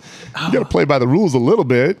 kid. You got to play by the rules a little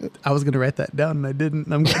bit. I was going to write that down and I didn't.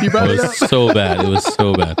 I'm glad you brought it up. So bad. It was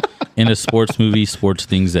so bad. In a sports movie, sports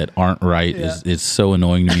things that aren't right is so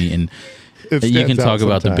annoying to me. And you can talk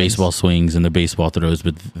about the baseball swings and the baseball throws,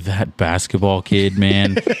 but that basketball kid,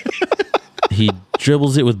 man, he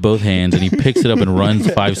dribbles it with both hands, and he picks it up and runs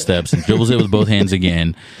 5 steps and dribbles it with both hands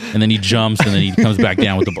again, and then he jumps and then he comes back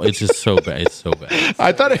down with the ball. It's just so bad. It's so bad.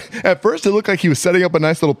 I thought at first it looked like he was setting up a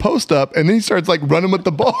nice little post up, and then he starts like running with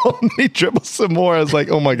the ball and he dribbles some more. I was like,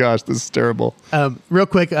 oh my gosh, this is terrible. Real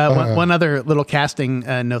quick, one other little casting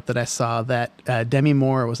note that I saw that Demi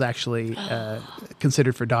Moore was actually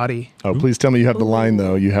considered for Dottie. Oh, please tell me you have the line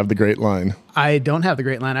though. You have the great line. I don't have the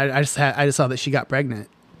great line. I just saw that she got pregnant.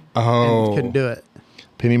 Oh, And couldn't do it.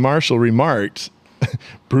 Penny Marshall remarked,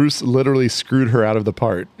 Bruce literally screwed her out of the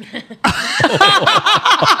part.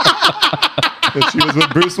 She was with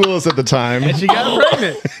Bruce Willis at the time. And she got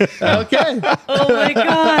pregnant. Okay. Oh my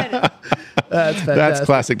God. That's fantastic. That's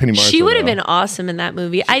classic Penny Marshall. She would have though. been awesome in that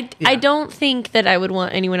movie. I don't think that I would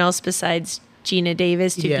want anyone else besides Gina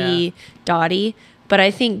Davis to be Dottie, but I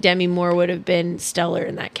think Demi Moore would have been stellar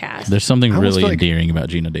in that cast. There's something almost really feel like- endearing about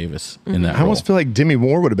Gina Davis in that I role. almost feel like Demi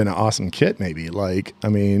Moore would have been an awesome Kit, maybe. Like, I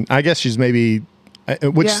mean, I guess she's maybe,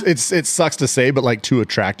 which Yeah. it sucks to say, but like too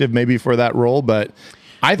attractive maybe for that role. But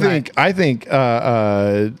I think,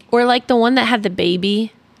 Or like the one that had the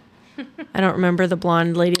baby. I don't remember the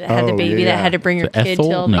blonde lady that had the Oh, baby yeah. that had to bring her The kid Ethel?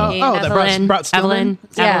 till No. the that brought Stillman? Evelyn.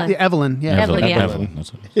 Yeah. Yeah, Evelyn. Yeah. Evelyn, yeah. Evelyn,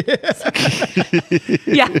 that's what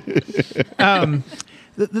Yeah.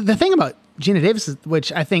 The thing about Gina Davis,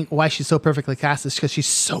 which I think why she's so perfectly cast, is because she's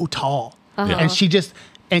so tall, and she just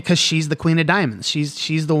because she's the Queen of Diamonds.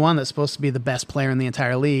 She's the one that's supposed to be the best player in the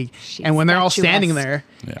entire league. And when they're all standing there,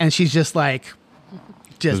 and she's just like,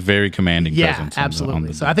 It's very commanding presence. absolutely. On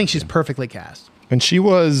the So I think she's perfectly cast. and she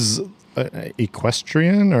was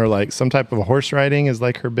equestrian or like some type of horse riding is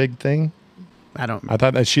like her big thing. I don't. I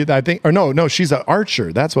thought that she's an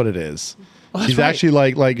archer. That's what it is. that's She's right. actually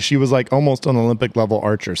like she was like almost an Olympic level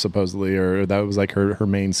archer supposedly, or that was like her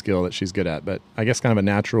main skill that she's good at. But I guess kind of a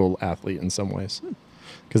natural athlete in some ways,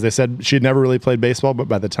 because they said she had never really played baseball, but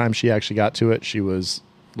by the time she actually got to it, she was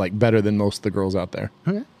like better than most of the girls out there.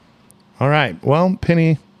 Okay. All right, well,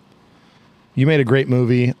 Penny, you made a great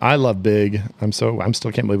movie. I love Big. I'm still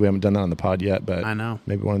can't believe we haven't done that on the pod yet, but I know.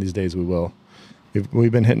 maybe one of these days we will.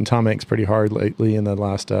 We've been hitting Tom Hanks pretty hard lately in the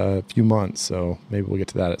last few months, so maybe we'll get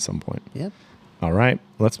to that at some point. Yep. All right,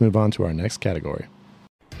 let's move on to our next category.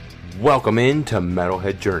 Welcome into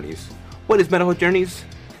Metalhead Journeys. What is Metalhead Journeys?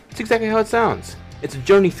 It's exactly how it sounds. It's a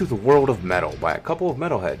journey through the world of metal by a couple of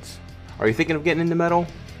metalheads. Are you thinking of getting into metal?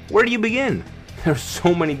 Where do you begin? There's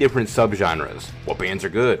so many different subgenres. What bands are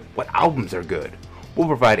good? What albums are good? We'll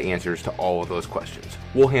provide answers to all of those questions.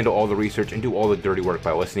 We'll handle all the research and do all the dirty work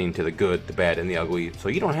by listening to the good, the bad, and the ugly, so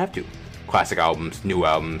you don't have to. Classic albums, new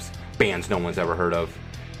albums, bands no one's ever heard of.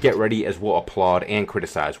 Get ready as we'll applaud and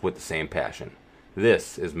criticize with the same passion.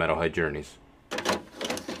 This is Metalhead Journeys.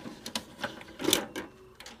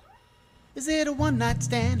 Is it a one-night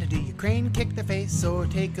stand, or do you crane kick their face, or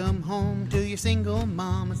take 'em home to your single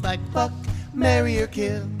mom? It's like fuck, marry, or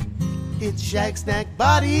kill. It's Shag Snack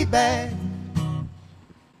Body Bag.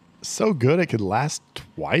 So good it could last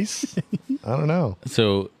twice? I don't know.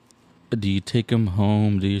 So, do you take them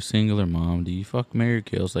home? Do you single or mom? Do you fuck, marry, or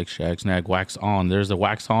kill? It's like shag, snag, wax on. There's a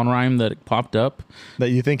wax on rhyme that popped up. That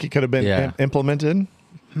you think it could have been implemented?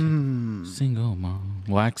 Single mom,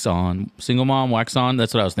 wax on. Single mom, wax on.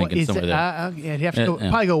 That's what I was thinking. Is Somewhere it, there. yeah, you have to Yeah.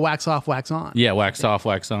 probably go wax off, wax on. Yeah, wax off,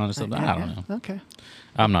 wax on, or something. I don't know. Okay.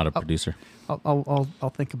 I'm not a producer.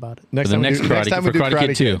 I'll think about it. Next For the time we next do- Karate- time we for do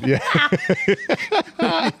Karate Kid 2.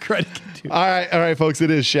 Yeah. Credit to All right, folks. It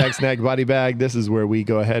is Shag Snag Body Bag. This is where we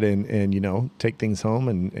go ahead and take things home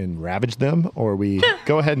and ravage them, or we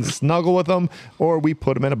go ahead and snuggle with them, or we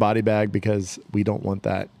put them in a body bag because we don't want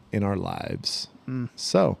that in our lives.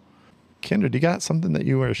 So, Kendra, do you got something that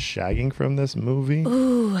you are shagging from this movie?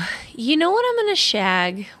 You know what I'm going to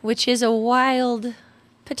shag, which is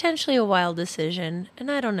potentially a wild decision,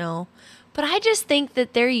 and I don't know. But I just think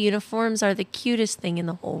that their uniforms are the cutest thing in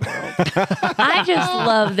the whole world. I just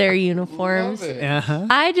love their uniforms.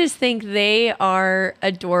 I just think they are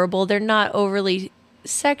adorable. They're not overly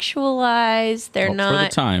sexualized. They're Well, not. for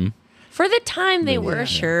the time. For the time they were,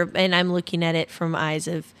 sure. And I'm looking at it from eyes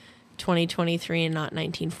of 2023 and not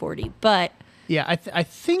 1940. But Yeah, I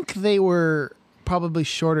think they were probably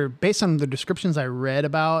shorter. Based on the descriptions I read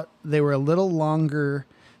about, they were a little longer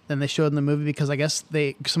than they showed in the movie because I guess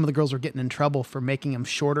some of the girls were getting in trouble for making them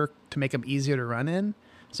shorter to make them easier to run in.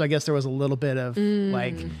 So I guess there was a little bit of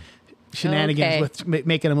like shenanigans with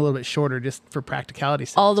making them a little bit shorter just for practicality.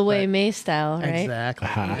 all the way May style, right?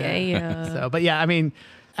 Exactly. Yeah. So, but yeah, I mean,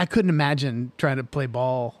 I couldn't imagine trying to play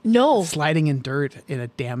ball. No. Sliding in dirt in a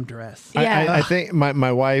damn dress. Yeah. I think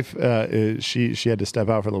my wife, she had to step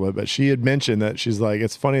out for a little bit, but she had mentioned that she's like,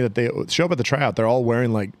 it's funny that they show up at the tryout. They're all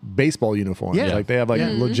wearing like baseball uniforms. Yeah. Like they have like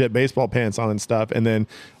legit baseball pants on and stuff. And then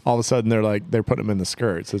all of a sudden they're putting them in the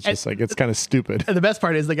skirts. It's just like, it's kind of stupid. And the best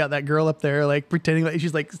part is they got that girl up there like pretending like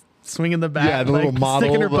she's like swinging the bat, Yeah, the like, little model.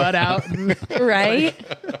 sticking her butt out, Right?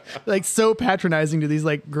 like so patronizing to these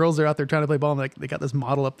like girls that are out there trying to play ball. And like they got this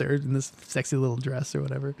model up there in this sexy little dress or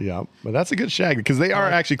whatever. Yeah, but that's a good shag because they are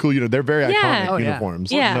actually cool. They're very Yeah. iconic Oh, yeah.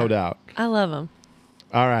 uniforms, Yeah. no doubt. I love them.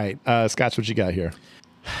 All right, Scotch, what you got here?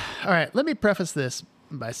 All right, let me preface this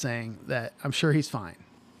by saying that I'm sure he's fine.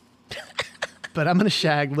 But I'm going to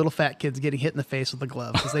shag little fat kids getting hit in the face with a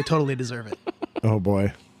glove because they totally deserve it. Oh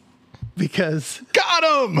boy, Because got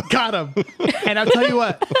him. and I'll tell you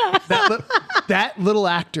what, that little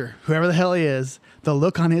actor, whoever the hell he is, the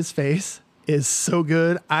look on his face is so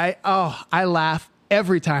good. I laugh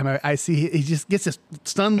every time I see he just gets this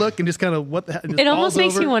stunned look and just kind of what the hell. It almost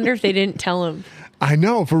makes me wonder if they didn't tell him. I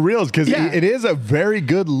know, for reals, because Yeah. it is a very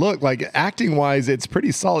good look. Like acting wise, it's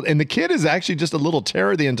pretty solid. And the kid is actually just a little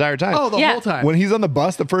terror the entire time. Oh, the Yeah. whole time. When he's on the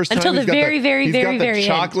bus the first time, Until he's the got very, very, he's very, got the very end.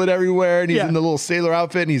 chocolate everywhere, and he's Yeah. in the little sailor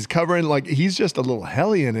outfit, and he's covering like he's just a little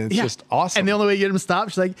hellion, and it's Yeah. just awesome. And the only way you get him to stop,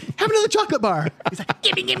 she's like, have another chocolate bar. He's like,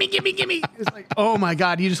 gimme, gimme, gimme, gimme. It's like, oh my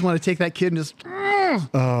God, you just want to take that kid and just.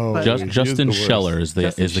 oh, But- Just, he is Justin the worst. Scheller is the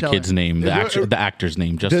Justin kid's Scheller. name. The actor's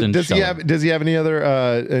name. Justin Does Scheller. he have any other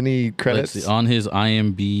any Let's credits? see. On his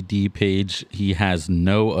IMDb page, he has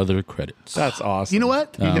no other credits. That's awesome. You know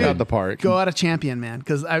what? He hit out the park. Go out a champion, man.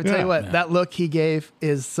 Because I tell Yeah. you what, that look he gave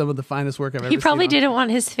is some of the finest work I've ever He seen. probably on- didn't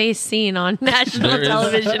want his face seen on national There is-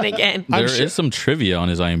 television again. There is sure- some trivia on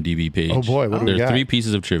his IMDb page. Oh, boy, what do we There are got? 3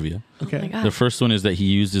 pieces of trivia. Okay. Oh my God. The first one is that he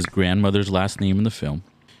used his grandmother's last name in the film.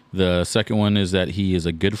 The second one is that he is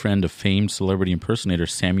a good friend of famed celebrity impersonator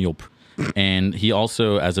Samuel. And he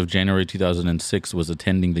also, as of January 2006, was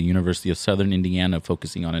attending the University of Southern Indiana,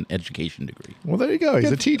 focusing on an education degree. Well, there you go.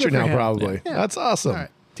 He's a teacher good for now, him. probably. Yeah. That's awesome. All right.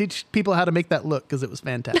 Teach people how to make that look because it was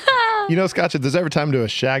fantastic. You know, Scotch, if there's ever time to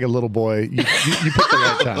shag a little boy, you pick the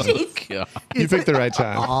right time. You picked the right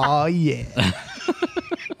time. Oh, yeah.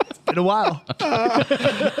 It's been a while.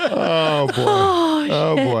 Oh boy.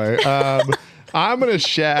 Oh boy. I'm gonna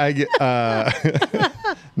shag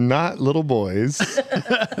not little boys.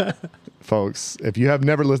 Folks, if you have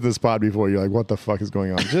never listened to this pod before, you're like, what the fuck is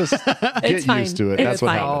going on? Just get It's fine. used to it. It's That's what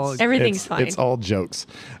fine. happens. Everything's It's- fine. It's all jokes.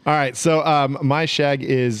 All right. So my shag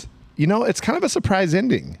is, it's kind of a surprise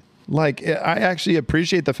ending. Like, I actually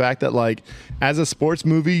appreciate the fact that, like, as a sports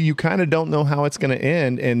movie, you kind of don't know how it's going to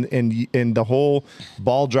end, and the whole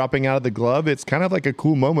ball dropping out of the glove, it's kind of like a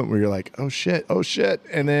cool moment where you're like, oh shit,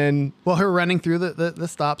 and then Well, her running through the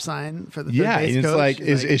stop sign for the third yeah, base and it's coach, like,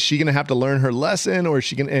 she's is she going to have to learn her lesson, or is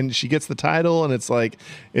she and she gets the title, and it's like,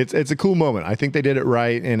 it's a cool moment. I think they did it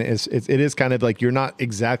right, and it is kind of like you're not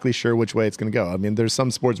exactly sure which way it's going to go. I mean, there's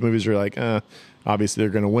some sports movies where you're like, obviously they're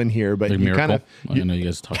going to win here, but Like you Miracle. kind of, I know you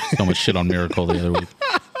guys talked so much shit on Miracle the other week.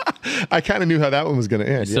 I kind of knew how that one was going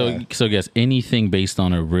to end. So, yeah. so guess anything based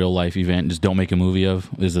on a real life event, just don't make a movie of.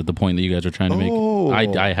 Is it the point that you guys are trying to make? Oh.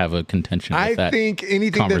 I have a contention with I that. think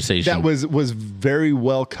anything conversation. that was very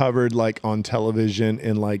well covered, like on television,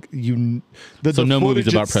 and like So no movies footage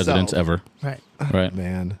about presidents itself- ever, right. right?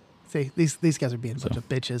 Man, See, these guys are being a bunch of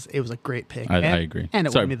bitches. It was a great pick. I And- agree. And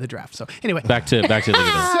it Sorry. won me the draft. So anyway, Back to League of Their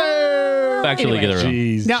Own. Back to League of Their Own.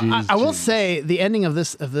 jeez. now jeez, I will jeez. say the ending of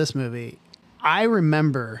this movie. I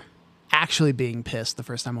remember actually being pissed the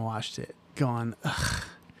first time I watched it. Going, ugh.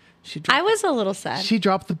 I was a little sad. She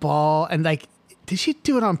dropped the ball and like. Did she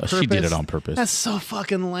do it on purpose? She did it on purpose. That's so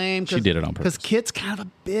fucking lame. She did it on purpose. Because Kit's kind of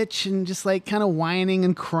a bitch and just like kind of whining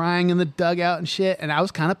and crying in the dugout and shit. And I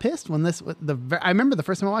was kind of pissed when I remember the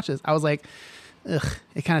first time I watched this. I was like, ugh.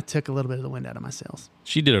 It kind of took a little bit of the wind out of my sails.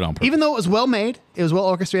 She did it on purpose. Even though it was well made, it was well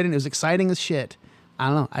orchestrated, and it was exciting as shit. I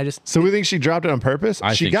don't know. So we think she dropped it on purpose?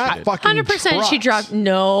 I she think got she did. fucking 100% she trucked. dropped.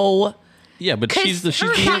 No. yeah, but she's Because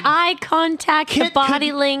the her eye contact, the body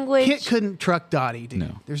couldn't- language. Kit couldn't truck Dottie, dude.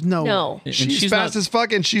 No. There's no. No. and She's, she's fast not, as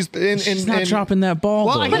fuck, and she's she's not dropping that ball.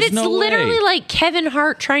 Well, though. I But guess There's it's no literally way. like Kevin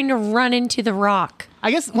Hart trying to run into the rock. I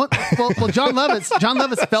guess. Well, John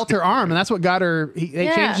Lovitz felt her arm, and that's what got her. He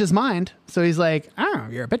Yeah. changed his mind. So he's like, "Oh,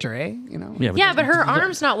 you're a bitcher, eh?" You know. Yeah, but her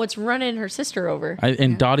arm's not what's running her sister over.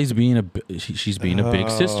 And Dottie's being she's being a big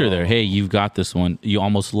sister there. Hey, you've got this one. You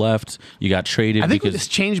almost left. You got traded I think we because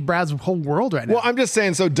just changed Brad's whole world right now. Well, I'm just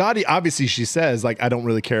saying. So Dottie, obviously, she says like, I don't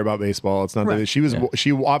really care about baseball. It's not Right. that she was. Yeah.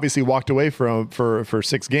 She obviously walked away for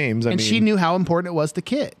 6 games. I and mean, she knew how important it was to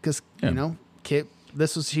Kit because Yeah. Kit.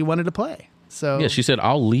 She wanted to play. So Yeah, she said,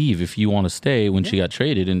 "I'll leave if you want to stay." When she got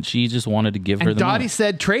traded, and she just wanted to give her and the Dottie money.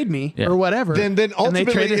 said, "Trade me Yeah. or whatever." Then and they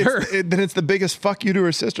ultimately, traded her. then it's the biggest fuck you to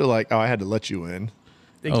her sister. Like, oh, I had to let you in.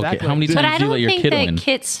 Exactly. Okay, how many But times I do you don't let your think kid that win?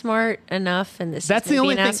 Kit's smart enough, and this That's is the maybe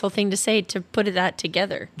only an thing- asshole thing to say, to put that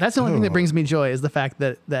together. That's the only thing that brings me joy is the fact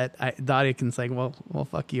that Dottie can say, well,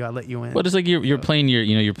 fuck you, I let you in. But it's like you're playing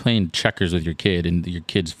you're playing checkers with your kid, and your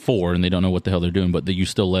kid's 4, and they don't know what the hell they're doing, but you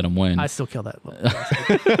still let them win. I still kill that.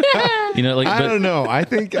 I don't know. I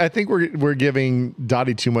think we're giving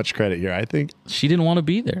Dottie too much credit here. I think she didn't want to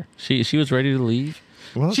be there. She was ready to leave.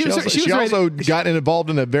 Well, She she was also ready- got involved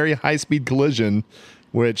in a very high speed collision,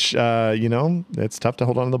 which it's tough to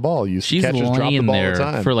hold on to the ball. She's catchers drop the laying ball all the there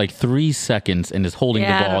time. for like 3 seconds and is holding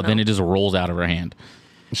Yeah, I the don't ball, then know. it just rolls out of her hand.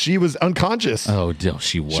 She was unconscious. Oh,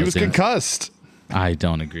 she wasn't. She was concussed. I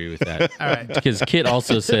don't agree with that. All right. Because Kit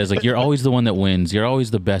also says, like, you're always the one that wins. You're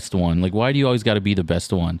always the best one. Like, why do you always got to be the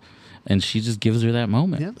best one? And she just gives her that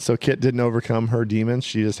moment. Yeah. So Kit didn't overcome her demons.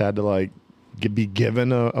 She just had to be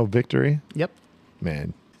given a victory. Yep.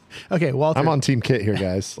 Man, Okay, Walter. I'm on Team Kit here,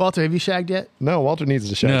 guys. Walter, have you shagged yet? No, Walter needs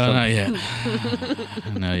to shag. No, something. not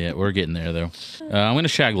yet. Not yet. We're getting there, though. I'm going to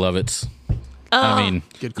shag Lovitz. I mean,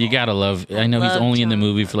 Good call. you got to love. I know he's love only in the John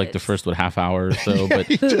movie for like the Lovitz. first, half hour or so, but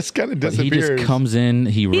He just kind of But he disappears. just comes in,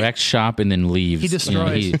 he wrecks shop, and then leaves. He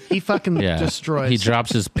destroys. He fucking destroys. He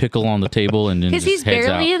drops his pickle on the table and then Because just he's heads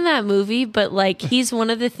barely out. in that movie, but like he's one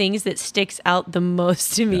of the things that sticks out the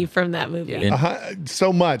most to me from that movie. And-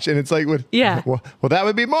 So much, and it's like, Yeah. Well, that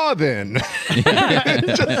would be more then.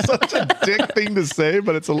 Just such a dick thing to say,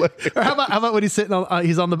 but it's hilarious. Or how about when he's sitting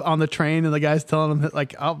he's on the train and the guy's telling him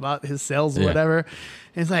like about his sales or Yeah. whatever.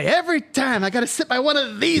 And it's like, every time I got to sit by one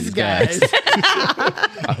of these guys.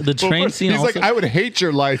 the train scene He's also, like, I would hate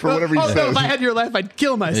your life, or whatever he Oh, no, says. if I had your life, I'd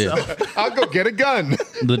kill myself. I'll go get a gun.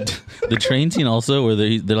 the train scene also where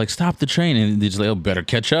they're like, stop the train, and they're just like, oh, better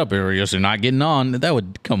catch up or else you're not getting on. That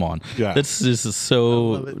would, come on. Yeah. That's just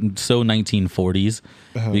so 1940s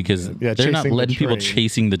because Yeah, they're not chasing the letting people train.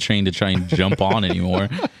 chasing the train to try and jump on anymore.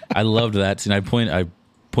 I loved that scene. I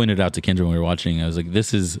pointed out to Kendra when we were watching. I was like,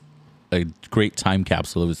 this is a great time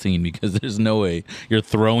capsule of a scene because there's no way you're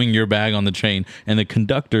throwing your bag on the train and the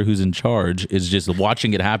conductor who's in charge is just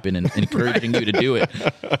watching it happen and encouraging you to do it.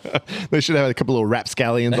 They should have a couple little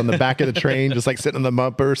rapscallions on the back of the train, just like sitting on the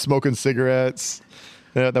bumper, smoking cigarettes.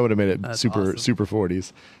 Yeah, that would have made it super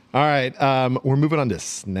 40s. All right, we're moving on to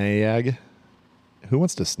snag. Who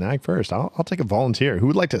wants to snag first? I'll take a volunteer. Who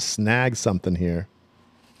would like to snag something here?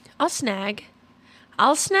 I'll snag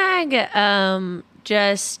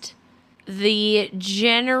just the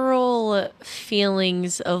general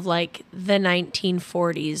feelings of like the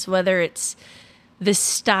 1940s, whether it's the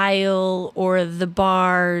style or the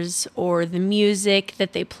bars or the music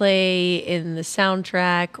that they play in the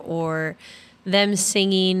soundtrack or them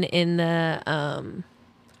singing in the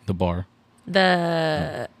bar.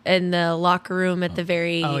 in the locker room at the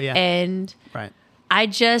very end. Right. I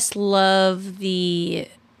just love the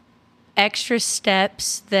extra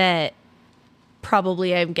steps that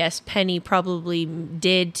probably, I guess, Penny probably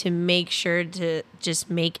did to make sure to just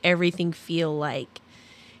make everything feel like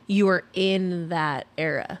you were in that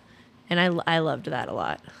era. And I loved that a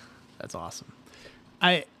lot. That's awesome.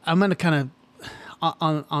 I'm gonna kind of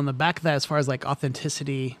on the back of that as far as like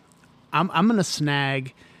authenticity. I'm gonna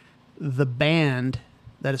snag the band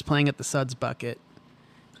that is playing at the Suds Bucket,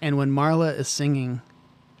 and when Marla is singing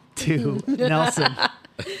to Nelson,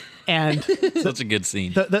 and Such a good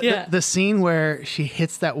scene. the scene where she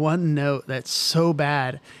hits that one note that's so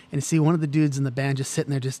bad, and you see one of the dudes in the band just sitting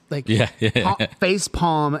there, just like face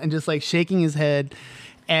palm and just like shaking his head,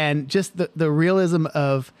 and just the realism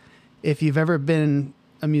of if you've ever been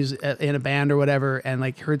in a band or whatever and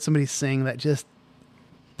like heard somebody sing that just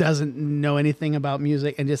doesn't know anything about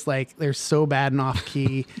music and just like they're so bad and off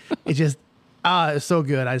key, it just it's so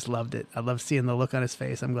good. I just loved it. I love seeing the look on his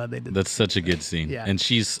face. I'm glad they did. That's such a good scene. Yeah. And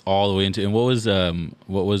she's all the way into. And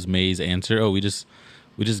what was May's answer? Oh, we just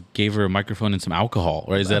gave her a microphone and some alcohol,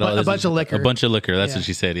 right? Is that all? A bunch of liquor. A bunch of liquor. That's Yeah. what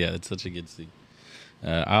she said. Yeah, it's such a good scene. You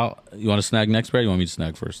want to snag next, Brad? Or you want me to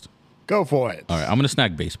snag first? Go for it. All right, I'm going to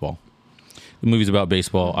snag baseball. The movie's about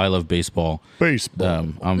baseball. I love baseball. Baseball.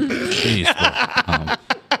 Baseball.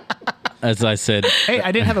 As I said, Hey,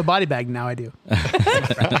 I didn't have a body bag. Now I do.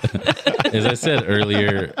 as I said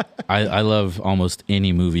earlier, I love almost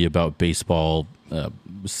any movie about baseball,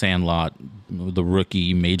 Sandlot, The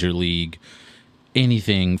Rookie, Major League,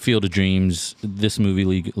 anything, Field of Dreams, this movie,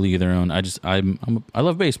 League of Their Own. I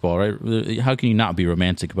love baseball, right? How can you not be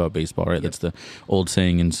romantic about baseball, right? That's the old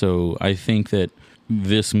saying. And so I think that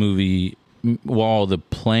this movie while the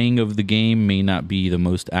playing of the game may not be the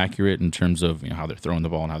most accurate in terms of how they're throwing the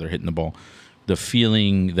ball and how they're hitting the ball, the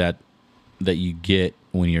feeling that you get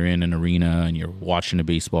when you're in an arena and you're watching a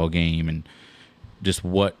baseball game, and just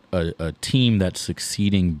what a team that's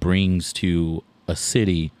succeeding brings to a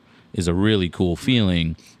city is a really cool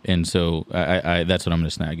feeling. And so I that's what I'm going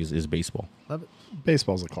to snag is baseball. Love it.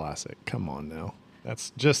 Baseball's a classic. Come on now.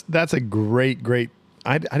 That's a great.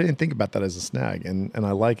 I didn't think about that as a snag, and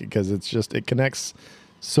I like it because it connects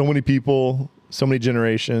so many people, so many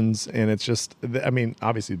generations, and it's just, I mean,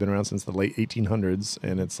 obviously it's been around since the late 1800s,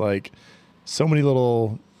 and it's like so many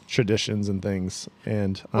little traditions and things,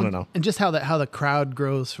 and I don't know. And just how the crowd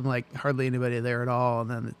grows from like hardly anybody there at all, and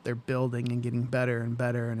then they're building and getting better and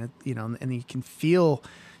better, and and you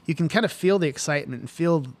can kind of feel the excitement and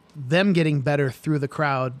feel them getting better through the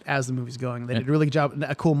crowd as the movie's going. They did a really good job,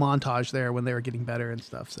 a cool montage there when they were getting better and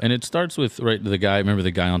stuff. So. And it starts with the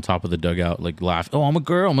guy on top of the dugout, like laughing, "Oh, I'm a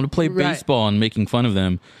girl, I'm going to play baseball," and making fun of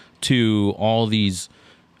them, to all these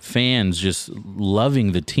fans just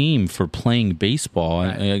loving the team for playing baseball.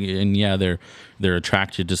 Right. And yeah, they're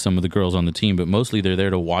attracted to some of the girls on the team, but mostly they're there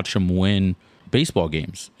to watch them win baseball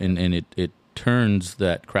games. And it turns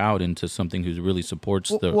that crowd into something who really supports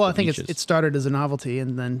the Well, I think it started as a novelty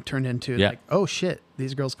and then turned into like, oh shit,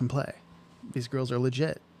 these girls can play. These girls are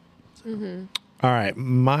legit. So. Mm-hmm. All right,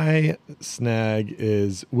 my snag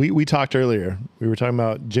is we talked earlier. We were talking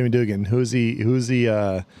about Jimmy Dugan, who's he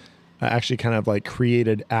actually kind of like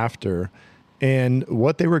created after, and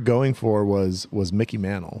what they were going for was Mickey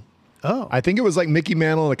Mantle. Oh, I think it was like Mickey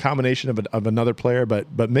Mantle and a combination of another player,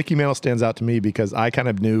 but Mickey Mantle stands out to me because I kind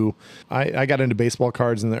of knew I got into baseball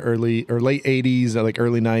cards in the early or late 80s, like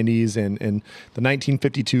early 90s, and the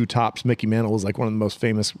 1952 Topps Mickey Mantle was like one of the most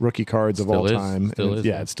famous rookie cards of all time.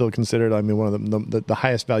 It's still considered, I mean, one of the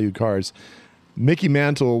highest valued cards. Mickey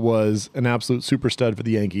Mantle was an absolute super stud for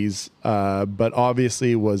the Yankees, but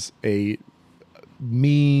obviously was a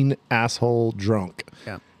mean asshole drunk.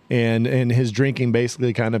 Yeah. And his drinking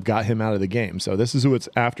basically kind of got him out of the game. So this is who it's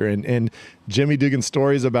after. And Jimmy Dugan's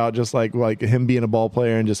stories about just like him being a ball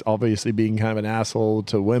player and just obviously being kind of an asshole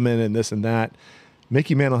to women and this and that.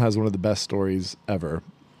 Mickey Mantle has one of the best stories ever.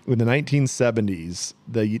 In the 1970s,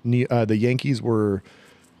 the Yankees were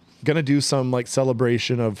going to do some like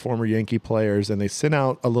celebration of former Yankee players, and they sent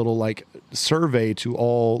out a little like survey to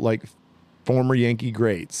all like former Yankee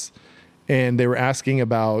greats. And they were asking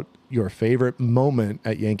about your favorite moment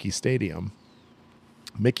at Yankee Stadium.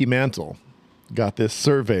 Mickey Mantle got this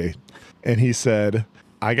survey, and he said,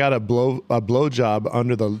 "I got a blow job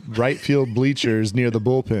under the right field bleachers near the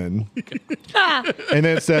bullpen." And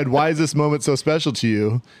then it said, "Why is this moment so special to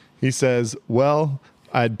you?" He says, "Well,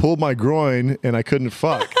 I'd pulled my groin and I couldn't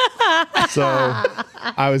fuck. So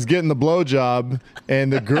I was getting the blow job,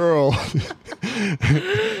 and the girl,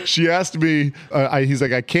 she asked me, he's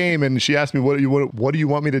like, I came and she asked me, what do you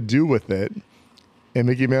want me to do with it?" And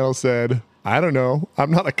Mickey Mantle said, "I don't know.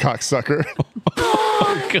 I'm not a cocksucker."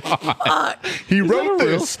 Oh, God. He wrote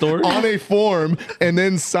this on a form and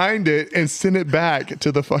then signed it and sent it back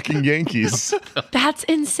to the fucking Yankees. That's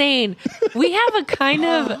insane. We have a kind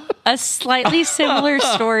of a slightly similar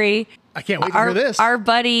story. I can't wait to hear this. Our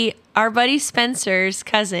buddy Spencer's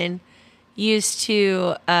cousin used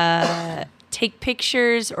to take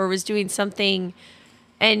pictures or was doing something,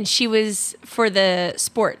 and she was for the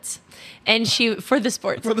sports. And for the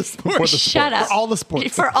sports. Shut up. For all the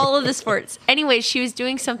sports. For all of the sports. Anyway, she was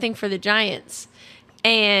doing something for the Giants.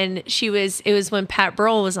 And it was when Pat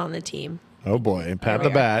Burrell was on the team. Oh boy, and Pat the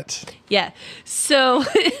Bat. Yeah. So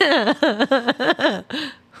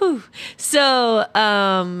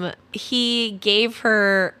he gave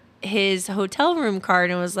her his hotel room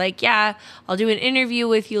card and was like, "Yeah, I'll do an interview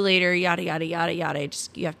with you later, yada yada yada yada.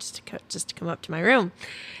 You have to come up to my room."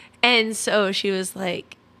 And so she was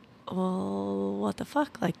like, "Well, what the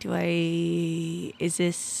fuck? Like, is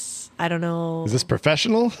this, I don't know. Is this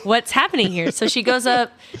professional? What's happening here?" So she goes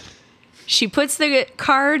up, she puts the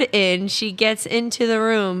card in, she gets into the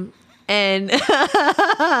room, and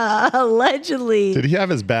allegedly. Did he have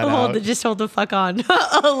his bat out? Just hold the fuck on.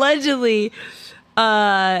 Allegedly,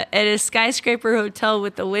 at a skyscraper hotel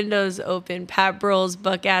with the windows open, Pat Burrell's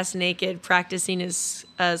buck-ass naked practicing his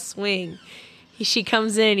swing. She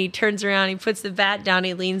comes in, he turns around, he puts the bat down,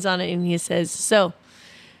 he leans on it, and he says, "So,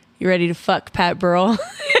 you ready to fuck, Pat Burrell?"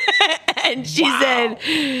 And she said,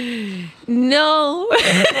 "No."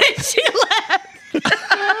 And she left.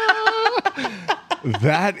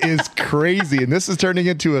 That is crazy. And this is turning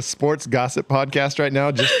into a sports gossip podcast right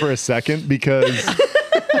now, just for a second, because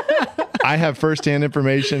I have firsthand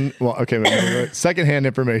information. Well, okay, secondhand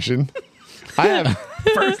information I have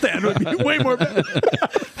Firsthand would be way more better.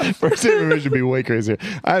 first-hand information would be way crazier.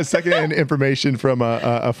 I have second-hand information from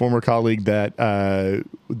a former colleague that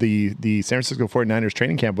the San Francisco 49ers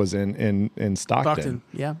training camp was in Stockton.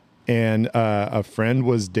 Yeah. And a friend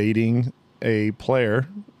was dating a player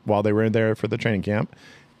while they were in there for the training camp.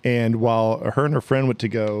 And while her and her friend went to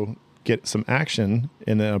go get some action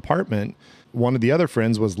in an apartment, one of the other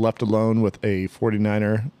friends was left alone with a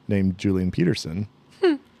 49er named Julian Peterson.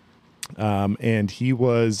 And he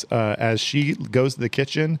was, as she goes to the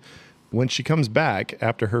kitchen, when she comes back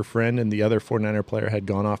after her friend and the other 49er player had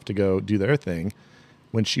gone off to go do their thing,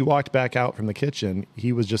 when she walked back out from the kitchen,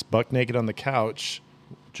 he was just buck naked on the couch,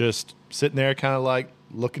 just sitting there kind of like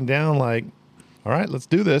looking down like, all right, let's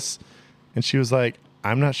do this. And she was like,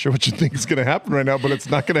 I'm not sure what you think is going to happen right now, but it's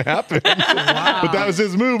not going to happen. Wow. But that was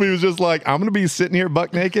his move. He was just like, I'm going to be sitting here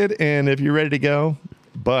buck naked, and if you're ready to go,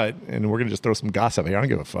 and we're going to just throw some gossip here. I don't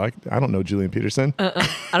give a fuck. I don't know Julian Peterson. I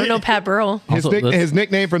don't know Pat Burrell. His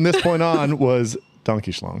nickname from this point on was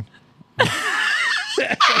Donkey Schlong.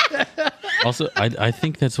 Also, I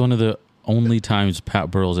think that's one of the only times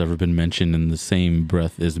Pat Burrell's ever been mentioned in the same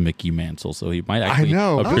breath as Mickey Mantle, so he might actually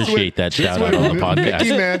appreciate that shout out on the podcast.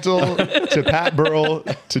 Mickey Mantle to Pat Burrell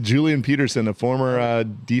to Julian Peterson, a former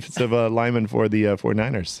defensive lineman for the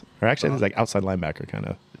 49ers. Or actually, I think it's like outside linebacker kind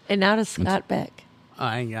of. And now to Scott Beck.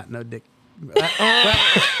 I ain't got no dick. We'll leave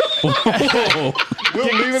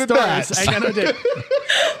it at that. I got no dick.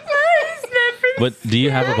 But do you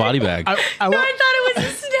have a body bag? I thought it was a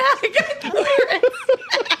snack.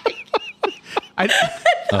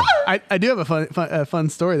 I do have a fun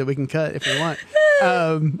story that we can cut if we want.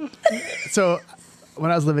 So when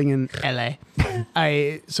I was living in LA,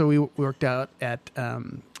 we worked out at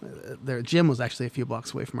their gym was actually a few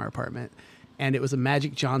blocks away from our apartment, and it was a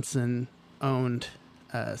Magic Johnson owned.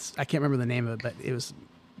 I can't remember the name of it, but it was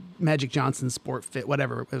Magic Johnson Sport Fit,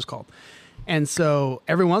 whatever it was called. And so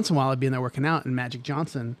every once in a while I'd be in there working out, and Magic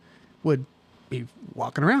Johnson would be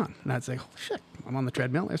walking around, and I'd say, oh shit, I'm on the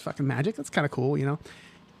treadmill. There's fucking Magic. That's kind of cool, you know?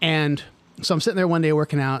 And so I'm sitting there one day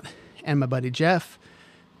working out, and my buddy Jeff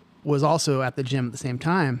was also at the gym at the same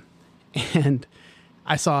time. And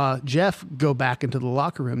I saw Jeff go back into the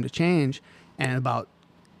locker room to change, and about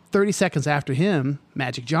 30 seconds after him,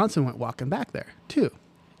 Magic Johnson went walking back there too.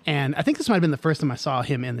 And I think this might have been the first time I saw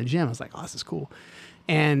him in the gym. I was like, oh, this is cool.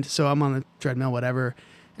 And so I'm on the treadmill, whatever.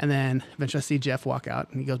 And then eventually I see Jeff walk out,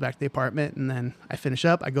 and he goes back to the apartment. And then I finish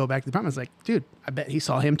up. I go back to the apartment. I was like, dude, I bet he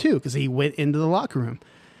saw him too, because he went into the locker room.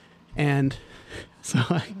 And so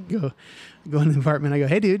I go into the apartment. I go,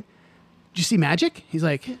 hey, dude, did you see Magic? He's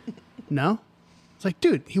like, no. It's like,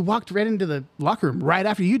 dude, he walked right into the locker room right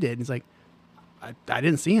after you did. And he's like, I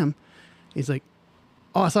didn't see him. He's like,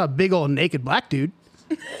 oh, I saw a big old naked black dude.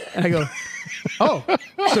 And I go, oh,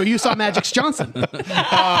 so you saw Magic Johnson.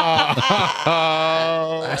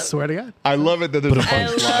 I swear to God. I love it that there's a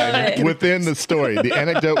punchline within the story. The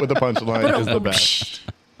anecdote with the punchline is the best.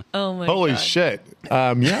 Oh my Holy God. shit.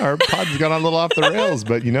 Yeah, our pod's gone a little off the rails,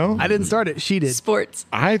 but you know. I didn't start it. She did. Sports.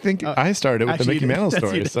 I think I started with the Mickey Mantle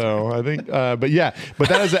story. So I think, but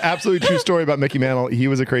that is an absolutely true story about Mickey Mantle. He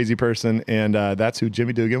was a crazy person, and that's who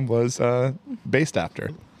Jimmy Dugan was based after.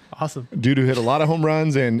 Awesome. Dude who hit a lot of home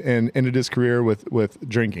runs and ended his career with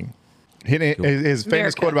drinking. His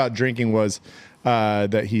famous quote about drinking was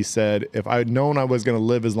that he said, if I had known I was going to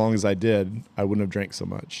live as long as I did, I wouldn't have drank so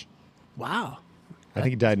much. Wow. I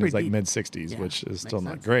think he died in his mid-60s, which is still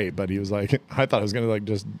not great. But he was like, I thought I was going to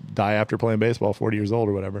just die after playing baseball, 40 years old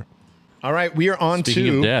or whatever. All right, we are on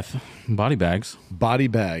Speaking of death, body bags. Body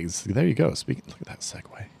bags. There you go. Look at that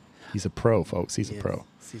segue. He's a pro, folks. He's a pro.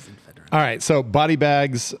 Seasoned veteran. All right, so body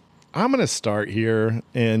bags. I'm going to start here.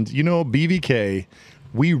 And, BVK,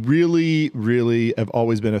 we really, really have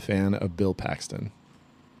always been a fan of Bill Paxton.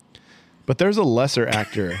 But there's a lesser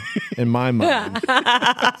actor in my mind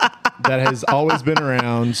that has always been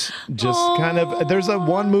around. Just kind of, there's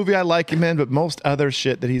one movie I like him in, but most other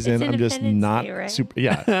shit that he's in, I'm just not super.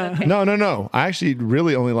 Yeah. Okay. No. I actually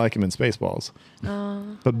really only like him in Spaceballs.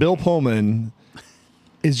 But Bill Pullman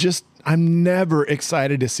is just, I'm never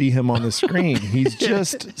excited to see him on the screen. He's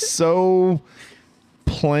just so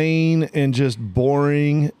plain and just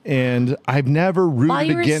boring, and I've never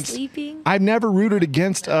rooted against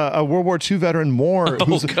a World War II veteran more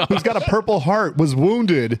who's got a Purple Heart, was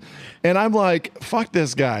wounded, and I'm like, fuck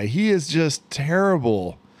this guy. He is just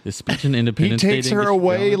terrible. Is speech and He independence takes dating her get you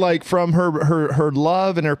away going? like from her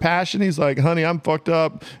love and her passion. He's like, honey, I'm fucked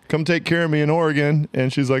up. Come take care of me in Oregon.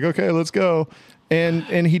 And she's like, okay, let's go.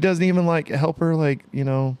 And he doesn't even like help her, like, you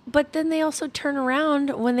know. But then they also turn around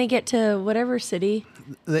when they get to whatever city.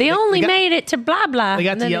 They They only got- made it to blah blah. They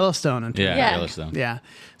got and to then Yellowstone. And Yeah, Yeah. Yellowstone. Yeah.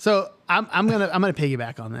 So I'm gonna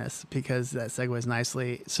piggyback on this because that segues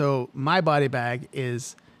nicely. So my body bag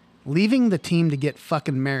is leaving the team to get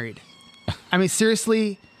fucking married. I mean,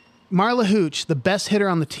 seriously, Marla Hooch, the best hitter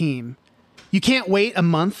on the team. You can't wait a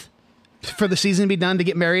month for the season to be done to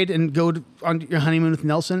get married and go on your honeymoon with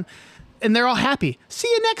Nelson. And they're all happy. See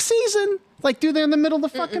you next season. Like, dude, they're in the middle of the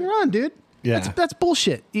fucking run, dude. Yeah. That's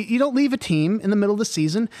bullshit. You don't leave a team in the middle of the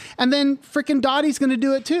season, and then freaking Dottie's going to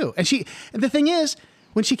do it too. And the thing is,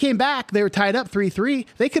 when she came back, they were tied up 3-3.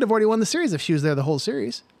 They could have already won the series if she was there the whole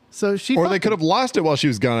series. So Or they could have lost it while she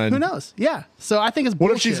was gone. Who knows? Yeah. So I think it's What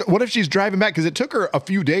bullshit. if she's driving back? Because it took her a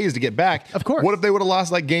few days to get back. Of course. What if they would have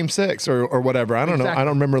lost like Game 6 or whatever? I don't know. Exactly. I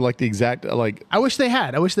don't remember like the exact like. I wish they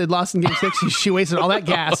had. I wish they'd lost in Game 6. She wasted all that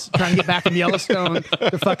gas trying to get back from Yellowstone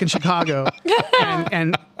to fucking Chicago,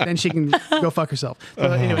 and then she can go fuck herself.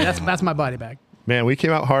 So anyway, that's my body bag. Man, we came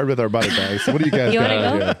out hard with our body bags. What do you guys You got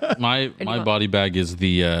wanna out go? here? My body bag is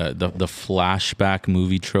the flashback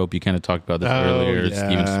movie trope. You kind of talked about this earlier. yeah.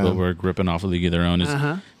 Steven Spielberg ripping off a League of Their Own.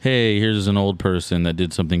 Is hey, here's an old person that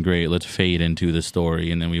did something great. Let's fade into the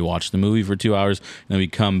story, and then we watch the movie for 2 hours, and then we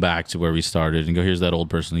come back to where we started and go, here's that old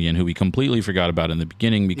person again who we completely forgot about in the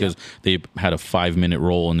beginning because they had a 5-minute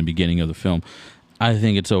role in the beginning of the film. I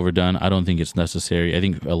think it's overdone. I don't think it's necessary. I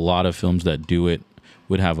think a lot of films that do it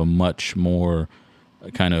would have a much more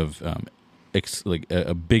kind of like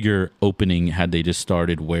a bigger opening had they just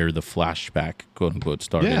started where the flashback quote unquote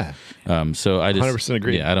started. Yeah. So I just 100%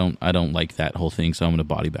 agree. Yeah, I don't like that whole thing. So I'm going to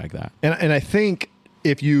body bag that. And I think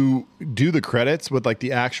if you do the credits with like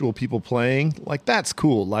the actual people playing, like that's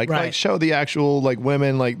cool. Like Right. show the actual like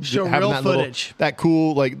women, like Show having real that footage. that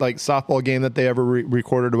cool like softball game that they ever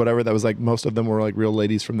recorded or whatever. That was like most of them were like real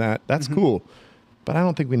ladies from that. That's cool. But I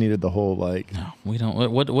don't think we needed the whole like. No, we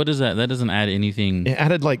don't. What is that? That doesn't add anything. It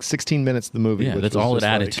added like 16 minutes to the movie. Yeah, which that's was all it just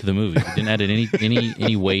added like- to the movie. It didn't add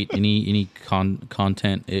any weight, any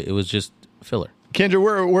content. It was just filler. Kendra,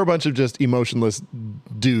 we're a bunch of just emotionless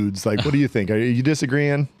dudes. Like, what do you think? Are you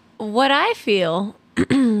disagreeing? What I feel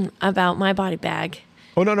about my body bag.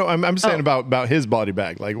 Oh no, I'm saying about his body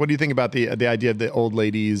bag. Like, what do you think about the idea of the old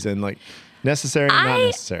ladies and like necessary and not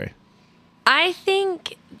necessary? I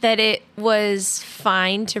think that it was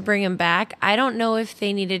fine to bring him back. I don't know if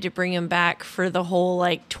they needed to bring him back for the whole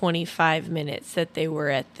like 25 minutes that they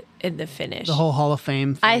were in the finish. The whole Hall of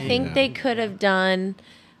Fame thing. I think they could have done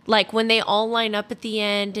like when they all line up at the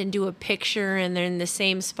end and do a picture and they're in the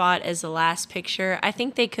same spot as the last picture. I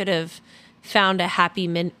think they could have found a happy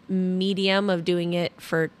medium of doing it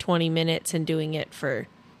for 20 minutes and doing it for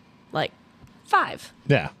like 5.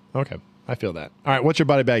 Yeah. Okay. I feel that. All right. What's your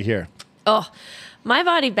body bag here? Oh, my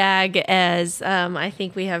body bag, as I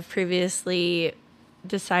think we have previously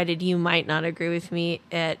decided you might not agree with me,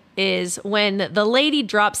 it is when the lady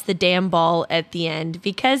drops the damn ball at the end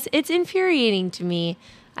because it's infuriating to me.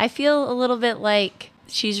 I feel a little bit like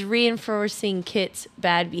she's reinforcing Kit's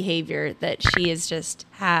bad behavior that she has just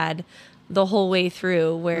had the whole way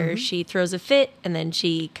through, where she throws a fit and then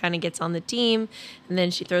she kind of gets on the team and then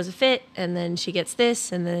she throws a fit and then she gets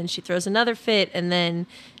this and then she throws another fit and then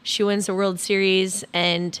she wins the World Series.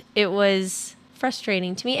 And it was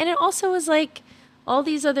frustrating to me. And it also was like all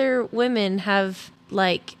these other women have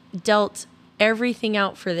like dealt everything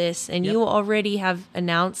out for this, and you already have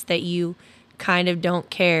announced that you kind of don't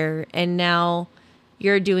care, and now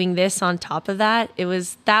you're doing this on top of that.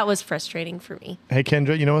 That was frustrating for me. Hey,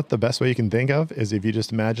 Kendra, you know what the best way you can think of is if you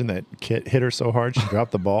just imagine that Kit hit her so hard she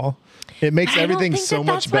dropped the ball. It makes everything so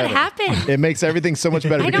much better. That's what happened. It makes everything so much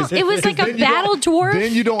better. I know, it was like a battle dwarf.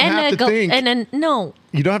 Then you don't have to think. No.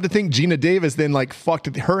 You don't have to think Gina Davis then like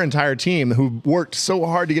fucked her entire team who worked so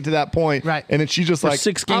hard to get to that point. Right. And then she's just like,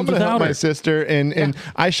 6 I'm games going to help without my her. sister. And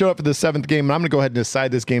I show up at the 7th game and I'm going to go ahead and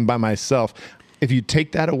decide this game by myself. If you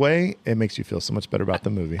take that away, it makes you feel so much better about the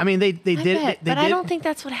movie. I mean, they did. But I don't think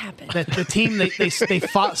that's what happened. The team they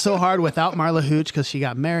fought so hard without Marla Hooch because she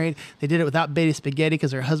got married. They did it without Betty Spaghetti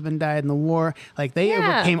because her husband died in the war. Like they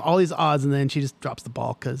overcame all these odds, and then she just drops the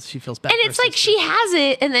ball because she feels bad. And it's like she has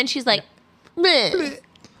it, and then she's like, "Bleh."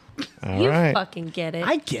 All You right. fucking get it.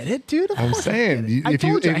 I get it, dude. Of I'm course I saying, get it. I if you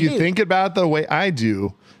told I if you hate think about it the way I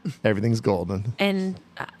do, everything's golden. And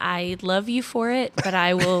I love you for it, but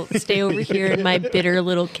I will stay over here in my bitter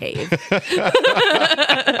little cave.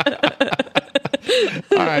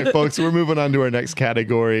 All right, folks, we're moving on to our next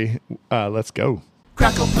category. Let's go.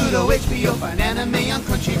 Crackle, Pluto, HBO, find anime on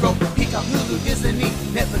Crunchyroll, Peacock, Hulu, Disney,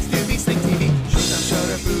 Netflix, Tubi, Sling TV, Showtime,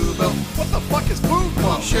 Shudder, Fubo. What the fuck is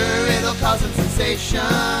Fubo? I'm sure it'll cause a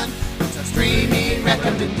sensation. It's a streaming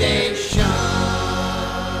recommendation.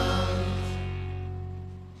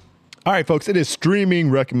 All right, folks, it is streaming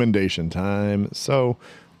recommendation time. So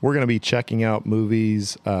we're going to be checking out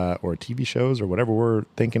movies or TV shows or whatever we're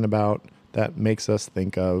thinking about that makes us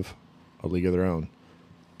think of A League of Their Own.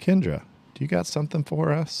 Kendra, do you got something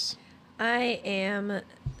for us? I am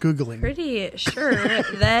Googling. pretty sure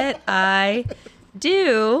that I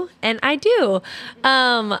do, and I do.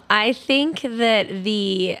 I think that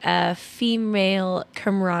the female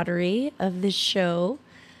camaraderie of the show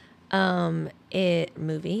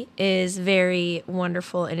movie is very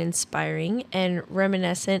wonderful and inspiring and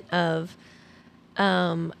reminiscent of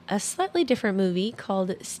a slightly different movie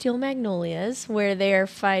called Steel Magnolias, where they're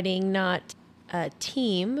fighting not a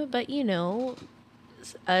team, but, you know,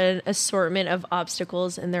 an assortment of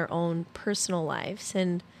obstacles in their own personal lives,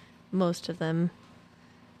 and most of them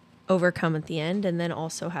overcome at the end, and then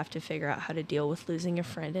also have to figure out how to deal with losing a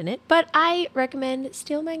friend in it. But I recommend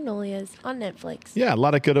Steel Magnolias on Netflix. Yeah, a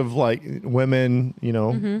lot of good of like women, you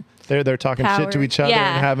know, they're talking Power. shit to each other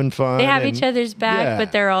Yeah. and having fun. They have and- each other's back, yeah.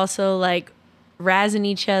 but they're also like razzing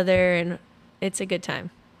each other, and it's a good time.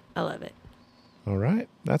 I love it. All right,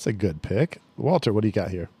 that's a good pick. Walter, what do you got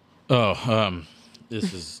here?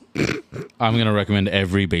 This is. I'm gonna recommend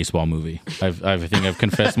every baseball movie. I think I've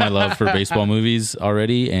confessed my love for baseball movies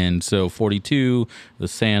already, and so 42, The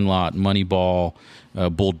Sandlot, Moneyball,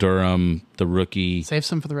 Bull Durham, The Rookie, Save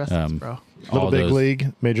some for the rest of us, bro. Little all Big those-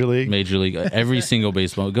 League, Major League. every single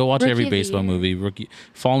baseball. Go watch Rookie every of the baseball Year. movie. Rookie,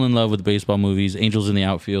 fall in love with baseball movies. Angels in the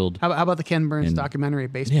Outfield. How about the Ken Burns documentary,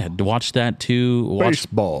 Baseball? Yeah, watch that too. Watch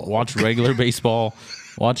Baseball. Watch regular baseball.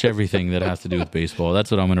 Watch everything that has to do with baseball.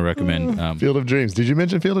 That's what I'm going to recommend. Field of Dreams. Did you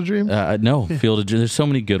mention Field of Dreams? No, Field of Dreams. There's so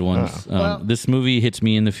many good ones. This movie hits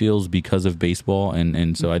me in the feels because of baseball,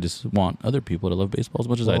 and so I just want other people to love baseball as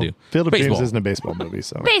much as I do. Field of Baseball. Dreams isn't a baseball movie,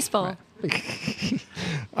 so. Baseball.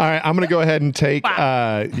 All right, I'm going to go ahead and take.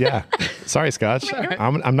 Yeah, sorry, Scotch.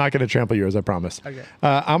 I'm not going to trample yours. I promise. Okay.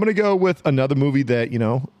 I'm going to go with another movie that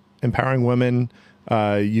empowering women.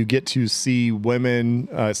 You get to see women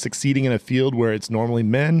succeeding in a field where it's normally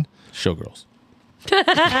men. Showgirls.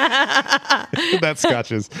 That's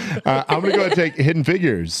Scotch's. I'm going to go and take Hidden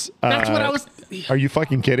Figures. That's what I was. Are you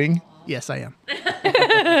fucking kidding? Yes, I am.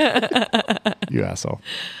 You asshole.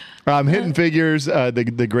 Hidden Figures,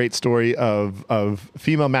 the great story of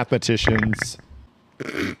female mathematicians.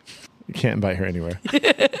 You can't invite her anywhere.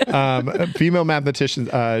 Female mathematicians,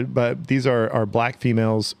 but these are black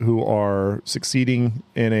females who are succeeding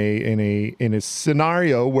in a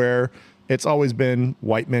scenario where it's always been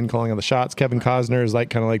white men calling on the shots. Kevin Costner is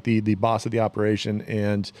kind of like the boss of the operation,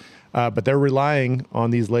 and but they're relying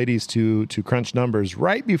on these ladies to crunch numbers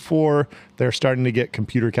right before they're starting to get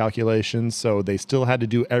computer calculations. So they still had to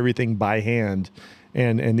do everything by hand.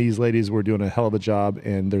 And these ladies were doing a hell of a job,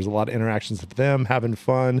 and there's a lot of interactions with them, having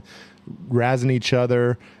fun, razzing each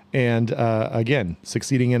other, and again,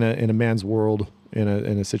 succeeding in a man's world in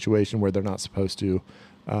a situation where they're not supposed to,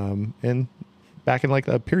 and back in like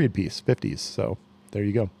the period piece, 50s. So there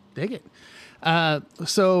you go. Dig it.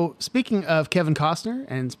 So speaking of Kevin Costner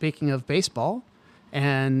and speaking of baseball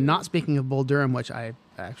and not speaking of Bull Durham, which I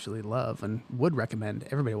actually love and would recommend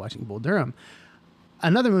everybody watching Bull Durham,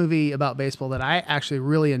 another movie about baseball that I actually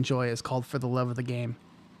really enjoy is called For the Love of the Game.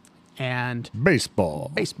 And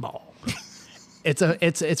Baseball.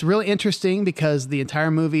 It's really interesting because the entire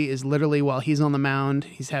movie is literally while he's on the mound,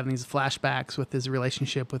 he's having these flashbacks with his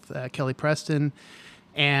relationship with Kelly Preston.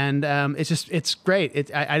 And it's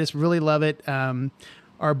great. I just really love it.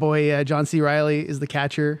 Our boy John C. Reilly is the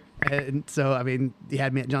catcher, and so I mean, he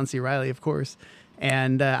had me at John C. Reilly, of course.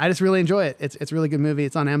 And I just really enjoy it. It's a really good movie.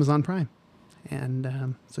 It's on Amazon Prime,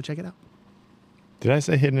 and so check it out. Did I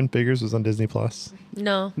say Hidden Figures was on Disney Plus?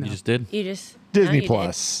 No. You just did? You just... Disney no, you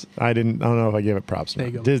Plus. I don't know if I gave it props. There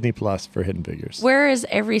you go. Disney Plus for Hidden Figures. did. Where is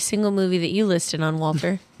every single movie that you listed on,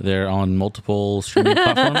 Walter? They're on multiple streaming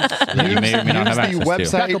platforms that you may or may not have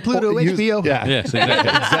access to. Crackle, Pluto, HBO. Yeah, Yes, exactly.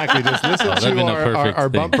 exactly. Just listen that'd be to the perfect our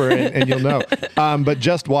thing. bumper and you'll know. But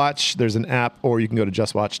Just Watch, there's an app, or you can go to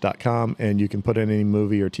justwatch.com and you can put in any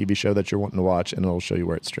movie or TV show that you're wanting to watch, and it'll show you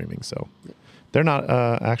where it's streaming. So they're not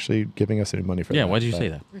actually giving us any money for that. Yeah, why did you say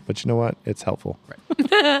that? But you know what? It's helpful.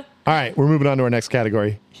 Right. All right, we're moving on to our next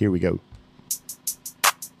category. Here we go.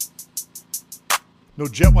 No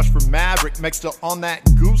jet wash for Maverick, Meg's still on that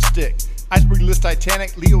goose stick. Iceberg list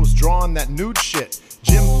Titanic, Leo's drawing that nude shit.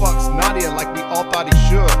 Jim fucks Nadia like we all thought he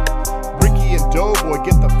should. Ricky and Doughboy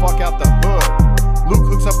get the fuck out the hood. Luke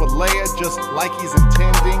hooks up with Leia just like he's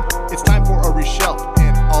intending. It's time for a reshelf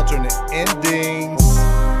and alternate endings.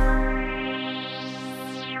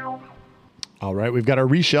 All right, we've got our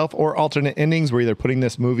reshelf or alternate endings. We're either putting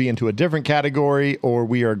this movie into a different category or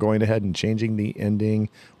we are going ahead and changing the ending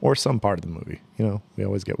or some part of the movie. You know, we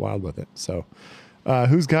always get wild with it. So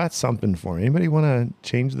who's got something for me? Anybody want to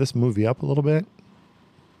change this movie up a little bit?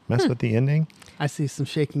 Mess with the ending? I see some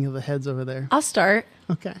shaking of the heads over there. I'll start.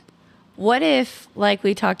 Okay. What if, like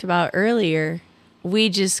we talked about earlier, we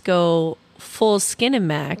just go full Skin and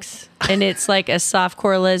Max and it's like a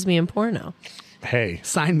softcore lesbian porno? Hey.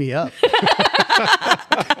 Sign me up.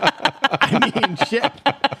 I mean, shit.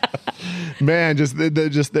 Man,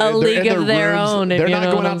 they're league in of their rooms. own, if They're you not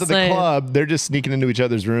know going what out to I'm the saying. club. They're just sneaking into each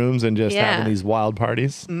other's rooms and just Yeah. having these wild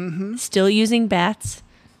parties. Still using bats.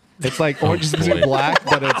 It's like Orange is the New boy. Black,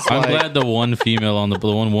 but it's I'm like glad the one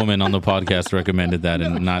one woman on the podcast recommended that,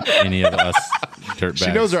 and not any of us dirtbags.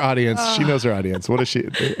 she knows her audience. She knows her audience. What is she?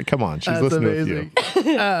 Come on, she's That's listening amazing. with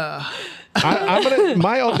you. I'm gonna.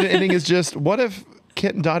 My alternate ending is just: what if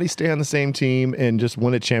Kit and Dottie stay on the same team and just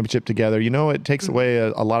win a championship together? You know, it takes away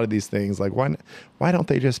a lot of these things. Like, why don't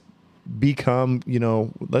they just become? You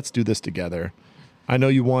know, let's do this together. I know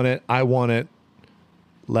you want it. I want it.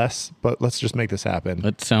 Less, but let's just make this happen.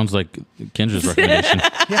 That sounds like Kendra's recommendation.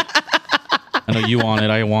 I know you want it.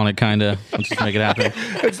 I want it. Kind of. Let's just make it happen.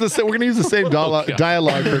 It's we're gonna use the same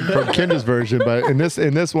dialogue from Kendra's version, but in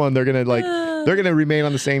this one, they're gonna remain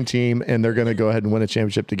on the same team and they're gonna go ahead and win a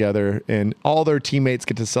championship together, and all their teammates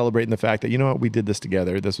get to celebrate in the fact that, you know what, we did this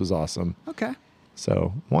together. This was awesome. Okay.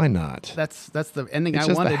 So why not? That's the ending It's I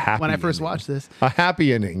just a wanted happy when I first ending. watched this. A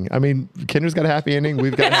happy ending. I mean, Kendra's got a happy ending.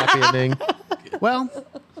 We've got a happy ending. Well,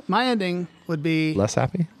 my ending would be Less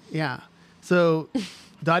happy. yeah. So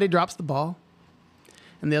Dottie drops the ball,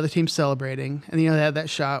 and the other team's celebrating. And, you know, they had that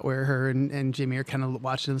shot where her and Jimmy are kind of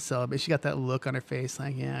watching them celebrate. She got that look on her face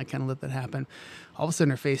like, yeah, I kind of let that happen. All of a sudden,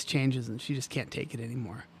 her face changes, and she just can't take it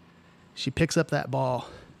anymore. She picks up that ball.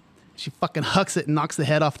 She fucking hucks it and knocks the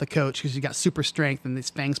head off the coach because she got super strength and these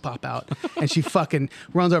fangs pop out. And she fucking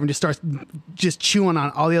runs over and just starts just chewing on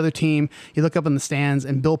all the other team. You look up in the stands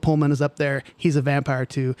and Bill Pullman is up there. He's a vampire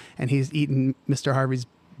too. And he's eating Mr. Harvey's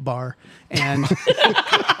bar. And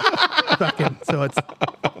fucking, so it's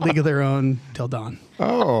League of Their Own till dawn.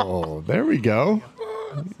 Oh, there we go.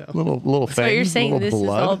 Little fangs, So you're saying little this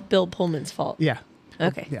blood. is all Bill Pullman's fault? Yeah.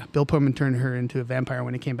 Okay. Yeah, Bill Pullman turned her into a vampire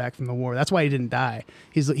when he came back from the war. That's why he didn't die.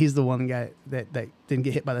 He's the one guy that didn't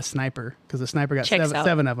get hit by the sniper because the sniper got Checks out.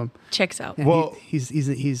 seven of them. Checks out. And Well- he's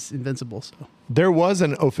invincible. So There was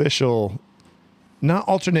an official, not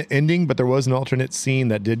alternate ending, but there was an alternate scene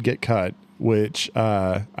that did get cut, which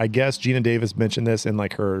I guess Gina Davis mentioned this in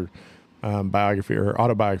like her biography or her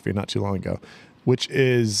autobiography not too long ago, which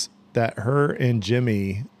is that her and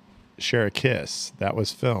Jimmy share a kiss that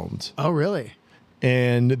was filmed. oh really?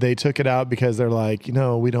 And they took it out because they're like, you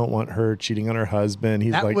know, we don't want her cheating on her husband.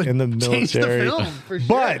 He's That like would in the change the military. film, for sure.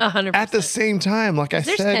 But 100%. at the same time, like I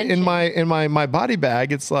There's said in tension. my body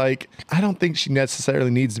bag, it's like I don't think she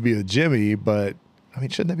necessarily needs to be with Jimmy, but I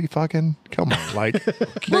mean, shouldn't they be fucking? Come on, like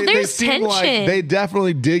Well, they there's seem like tension. they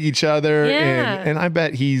definitely dig each other, Yeah. and I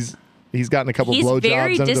bet he's gotten a couple He's blowjobs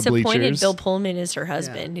very under the disappointed bleachers. Bill Pullman is her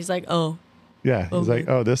husband. He's like, oh. Yeah, he's like,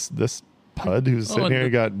 oh, this pud who's sitting and here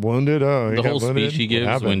got wounded. Oh, he The got whole wounded? speech he What gives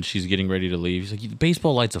happened? when she's getting ready to leave, he's like, "The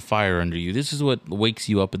baseball lights a fire under you. This is what wakes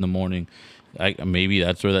you up in the morning." Maybe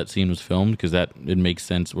that's where that scene was filmed because it makes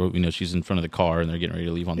sense. Where she's in front of the car and they're getting ready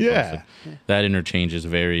to leave on the Yeah. bus. Like, that interchange is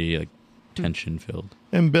very like tension filled.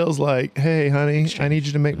 And Bill's like, hey, honey, I need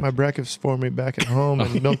you to make my breakfast for me back at home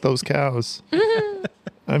and milk those cows.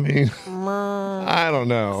 I mean, I don't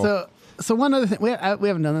know. So one other thing, we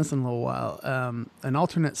haven't done this in a little while. An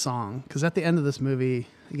alternate song, because at the end of this movie,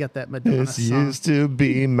 you got that Madonna This song, used to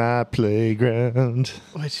be my playground.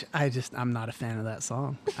 which I'm not a fan of that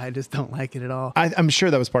song. I just don't like it at all. I'm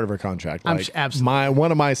sure that was part of her contract. I'm Like, absolutely.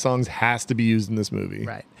 one of my songs has to be used in this movie.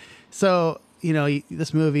 Right. So,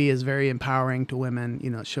 this movie is very empowering to women,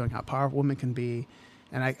 showing how powerful women can be.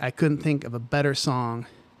 And I couldn't think of a better song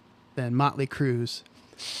than Motley Crue's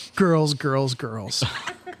Girls, Girls, Girls.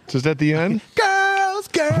 Just at the end? Girls,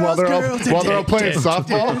 girls, While they're girls. all playing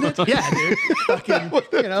softball? Yeah, dude. Fucking,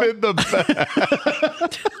 In the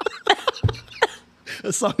back.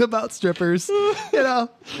 a song about strippers.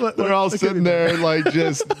 They're all sitting there like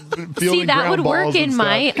just feeling See, that would ground work balls and in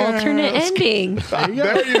my stuff. alternate ending.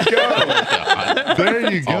 There you go.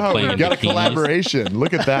 There you All go. playing We in got a bikinis. collaboration.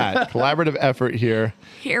 Look at that. Collaborative effort here.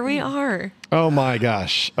 Here we are. Oh my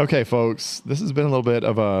gosh. Okay, folks. This has been a little bit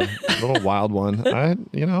of a little wild one.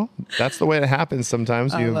 That's the way it happens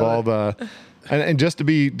sometimes. You I love involve And just to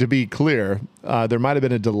be clear, there might have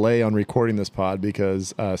been a delay on recording this pod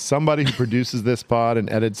because somebody who produces this pod and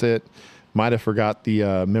edits it might have forgot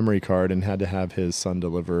the memory card and had to have his son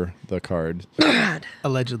deliver the card.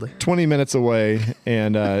 Allegedly. 20 minutes away.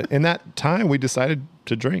 And in that time, we decided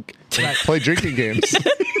to drink, play drinking games.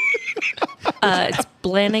 It's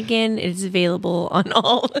Blanigan. It's available on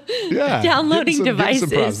all downloading devices. Give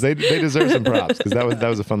some props. They deserve some props because that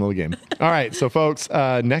was a fun little game. All right, so folks,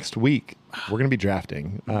 next week we're going to be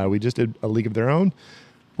drafting. We just did a League of Their Own.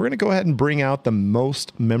 We're going to go ahead and bring out the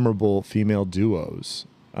most memorable female duos.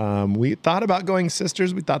 We thought about going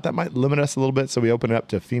sisters. We thought that might limit us a little bit, so we opened it up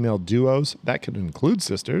to female duos. That could include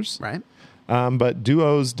sisters, right? But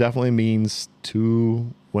duos definitely means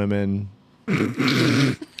two women.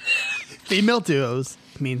 Female duos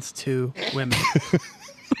means two women.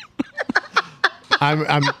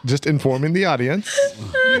 I'm just informing the audience.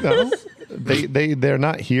 You know, they're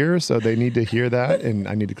not here, so they need to hear that, and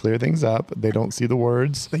I need to clear things up. They don't see the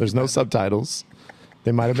words. There's no subtitles.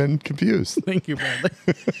 They might have been confused. Thank you, Bradley.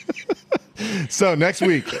 So next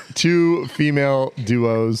week, two female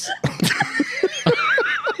duos.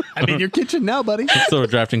 I'm in your kitchen now, buddy. So we're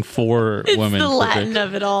drafting 4 women. It's the Latin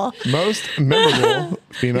of it all. Most memorable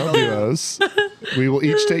female duos. We will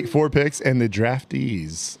each take 4 picks, and the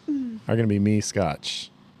draftees are going to be me,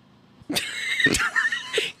 Scotch.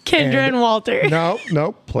 Kendra and Walter.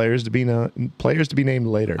 No. Players to be named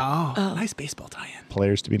later. Oh, nice baseball tie-in.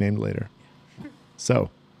 Players to be named later.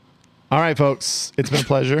 So, all right, folks. It's been a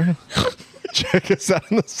pleasure. Check us out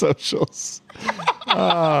on the socials.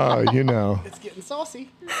 Oh, you know. It's getting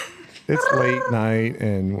saucy. It's late night,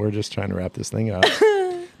 and we're just trying to wrap this thing up.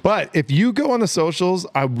 But if you go on the socials,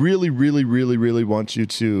 I really, really, really, really want you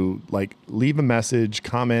to leave a message,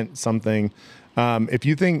 comment something. If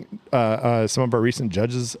you think some of our recent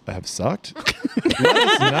judges have sucked, let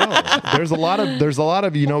us know. There's a lot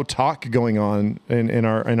of talk going on in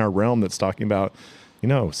our realm that's talking about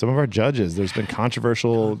some of our judges. There's been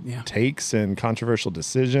controversial takes and controversial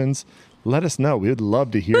decisions. Let us know. We would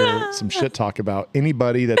love to hear some shit talk about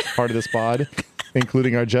anybody that's part of this pod,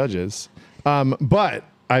 including our judges. But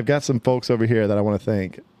I've got some folks over here that I want to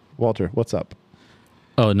thank. Walter, what's up?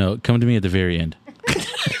 Oh, no. Come to me at the very end.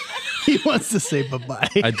 He wants to say bye-bye.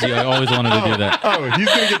 I always wanted to do that. Oh, he's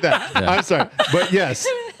going to get that. Yeah. I'm sorry. But yes,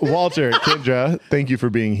 Walter, Kendra, thank you for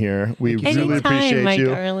being here. We really appreciate my you.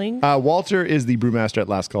 Darling. Walter is the brewmaster at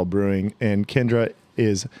Last Call Brewing, and Kendra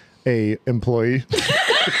is a employee.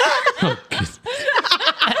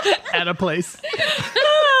 At a place.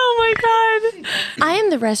 Oh my God. I am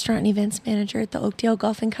the restaurant and events manager at the Oakdale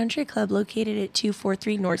Golf and Country Club located at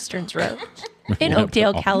 243 North Stearns Road in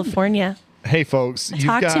Oakdale, California. Hey, folks.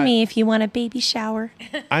 Talk to me if you want a baby shower.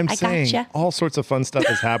 I'm saying all sorts of fun stuff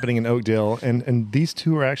is happening in Oakdale, and these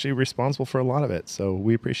two are actually responsible for a lot of it. So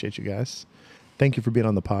we appreciate you guys. Thank you for being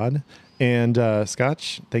on the pod. And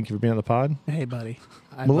Scotch, thank you for being on the pod. Hey, buddy.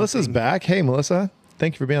 Melissa's back. Hey, Melissa.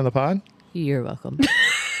 Thank you for being on the pod. You're welcome.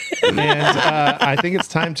 And I think it's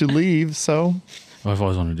time to leave. So I've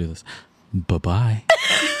always wanted to do this. Bye-bye.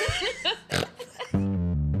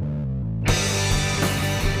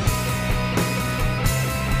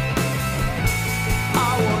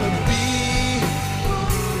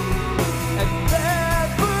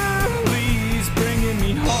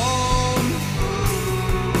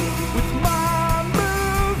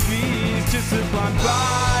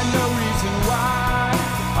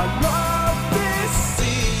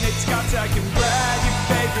 I can brag your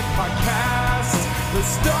favorite podcast. Let's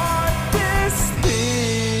start.